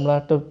 এটা আমরা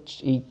একটা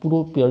এই পুরো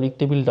পিরিয়ডিক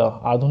টেবিলটা,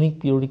 আধুনিক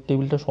পিরিয়ডিক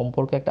টেবিলটা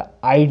সম্পর্কে একটা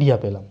আইডিয়া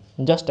পেলাম,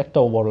 জাস্ট একটা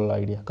ওভারঅল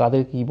আইডিয়া,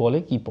 কাদের কী বলে,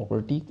 কী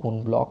প্রপার্টি, কোন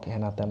ব্লক,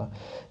 হ্যানা ত্যানা।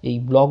 এই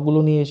ব্লকগুলো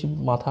নিয়ে এসে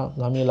মাথা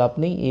ঘামিয়ে লাভ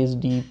নেই।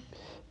 SD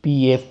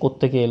PF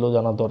কোত্থেকে এলো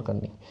জানার দরকার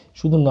নেই,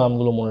 শুধু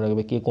নামগুলো মনে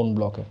রাখবে কে কোন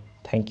ব্লকে।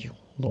 থ্যাংক ইউ,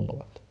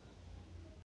 ধন্যবাদ।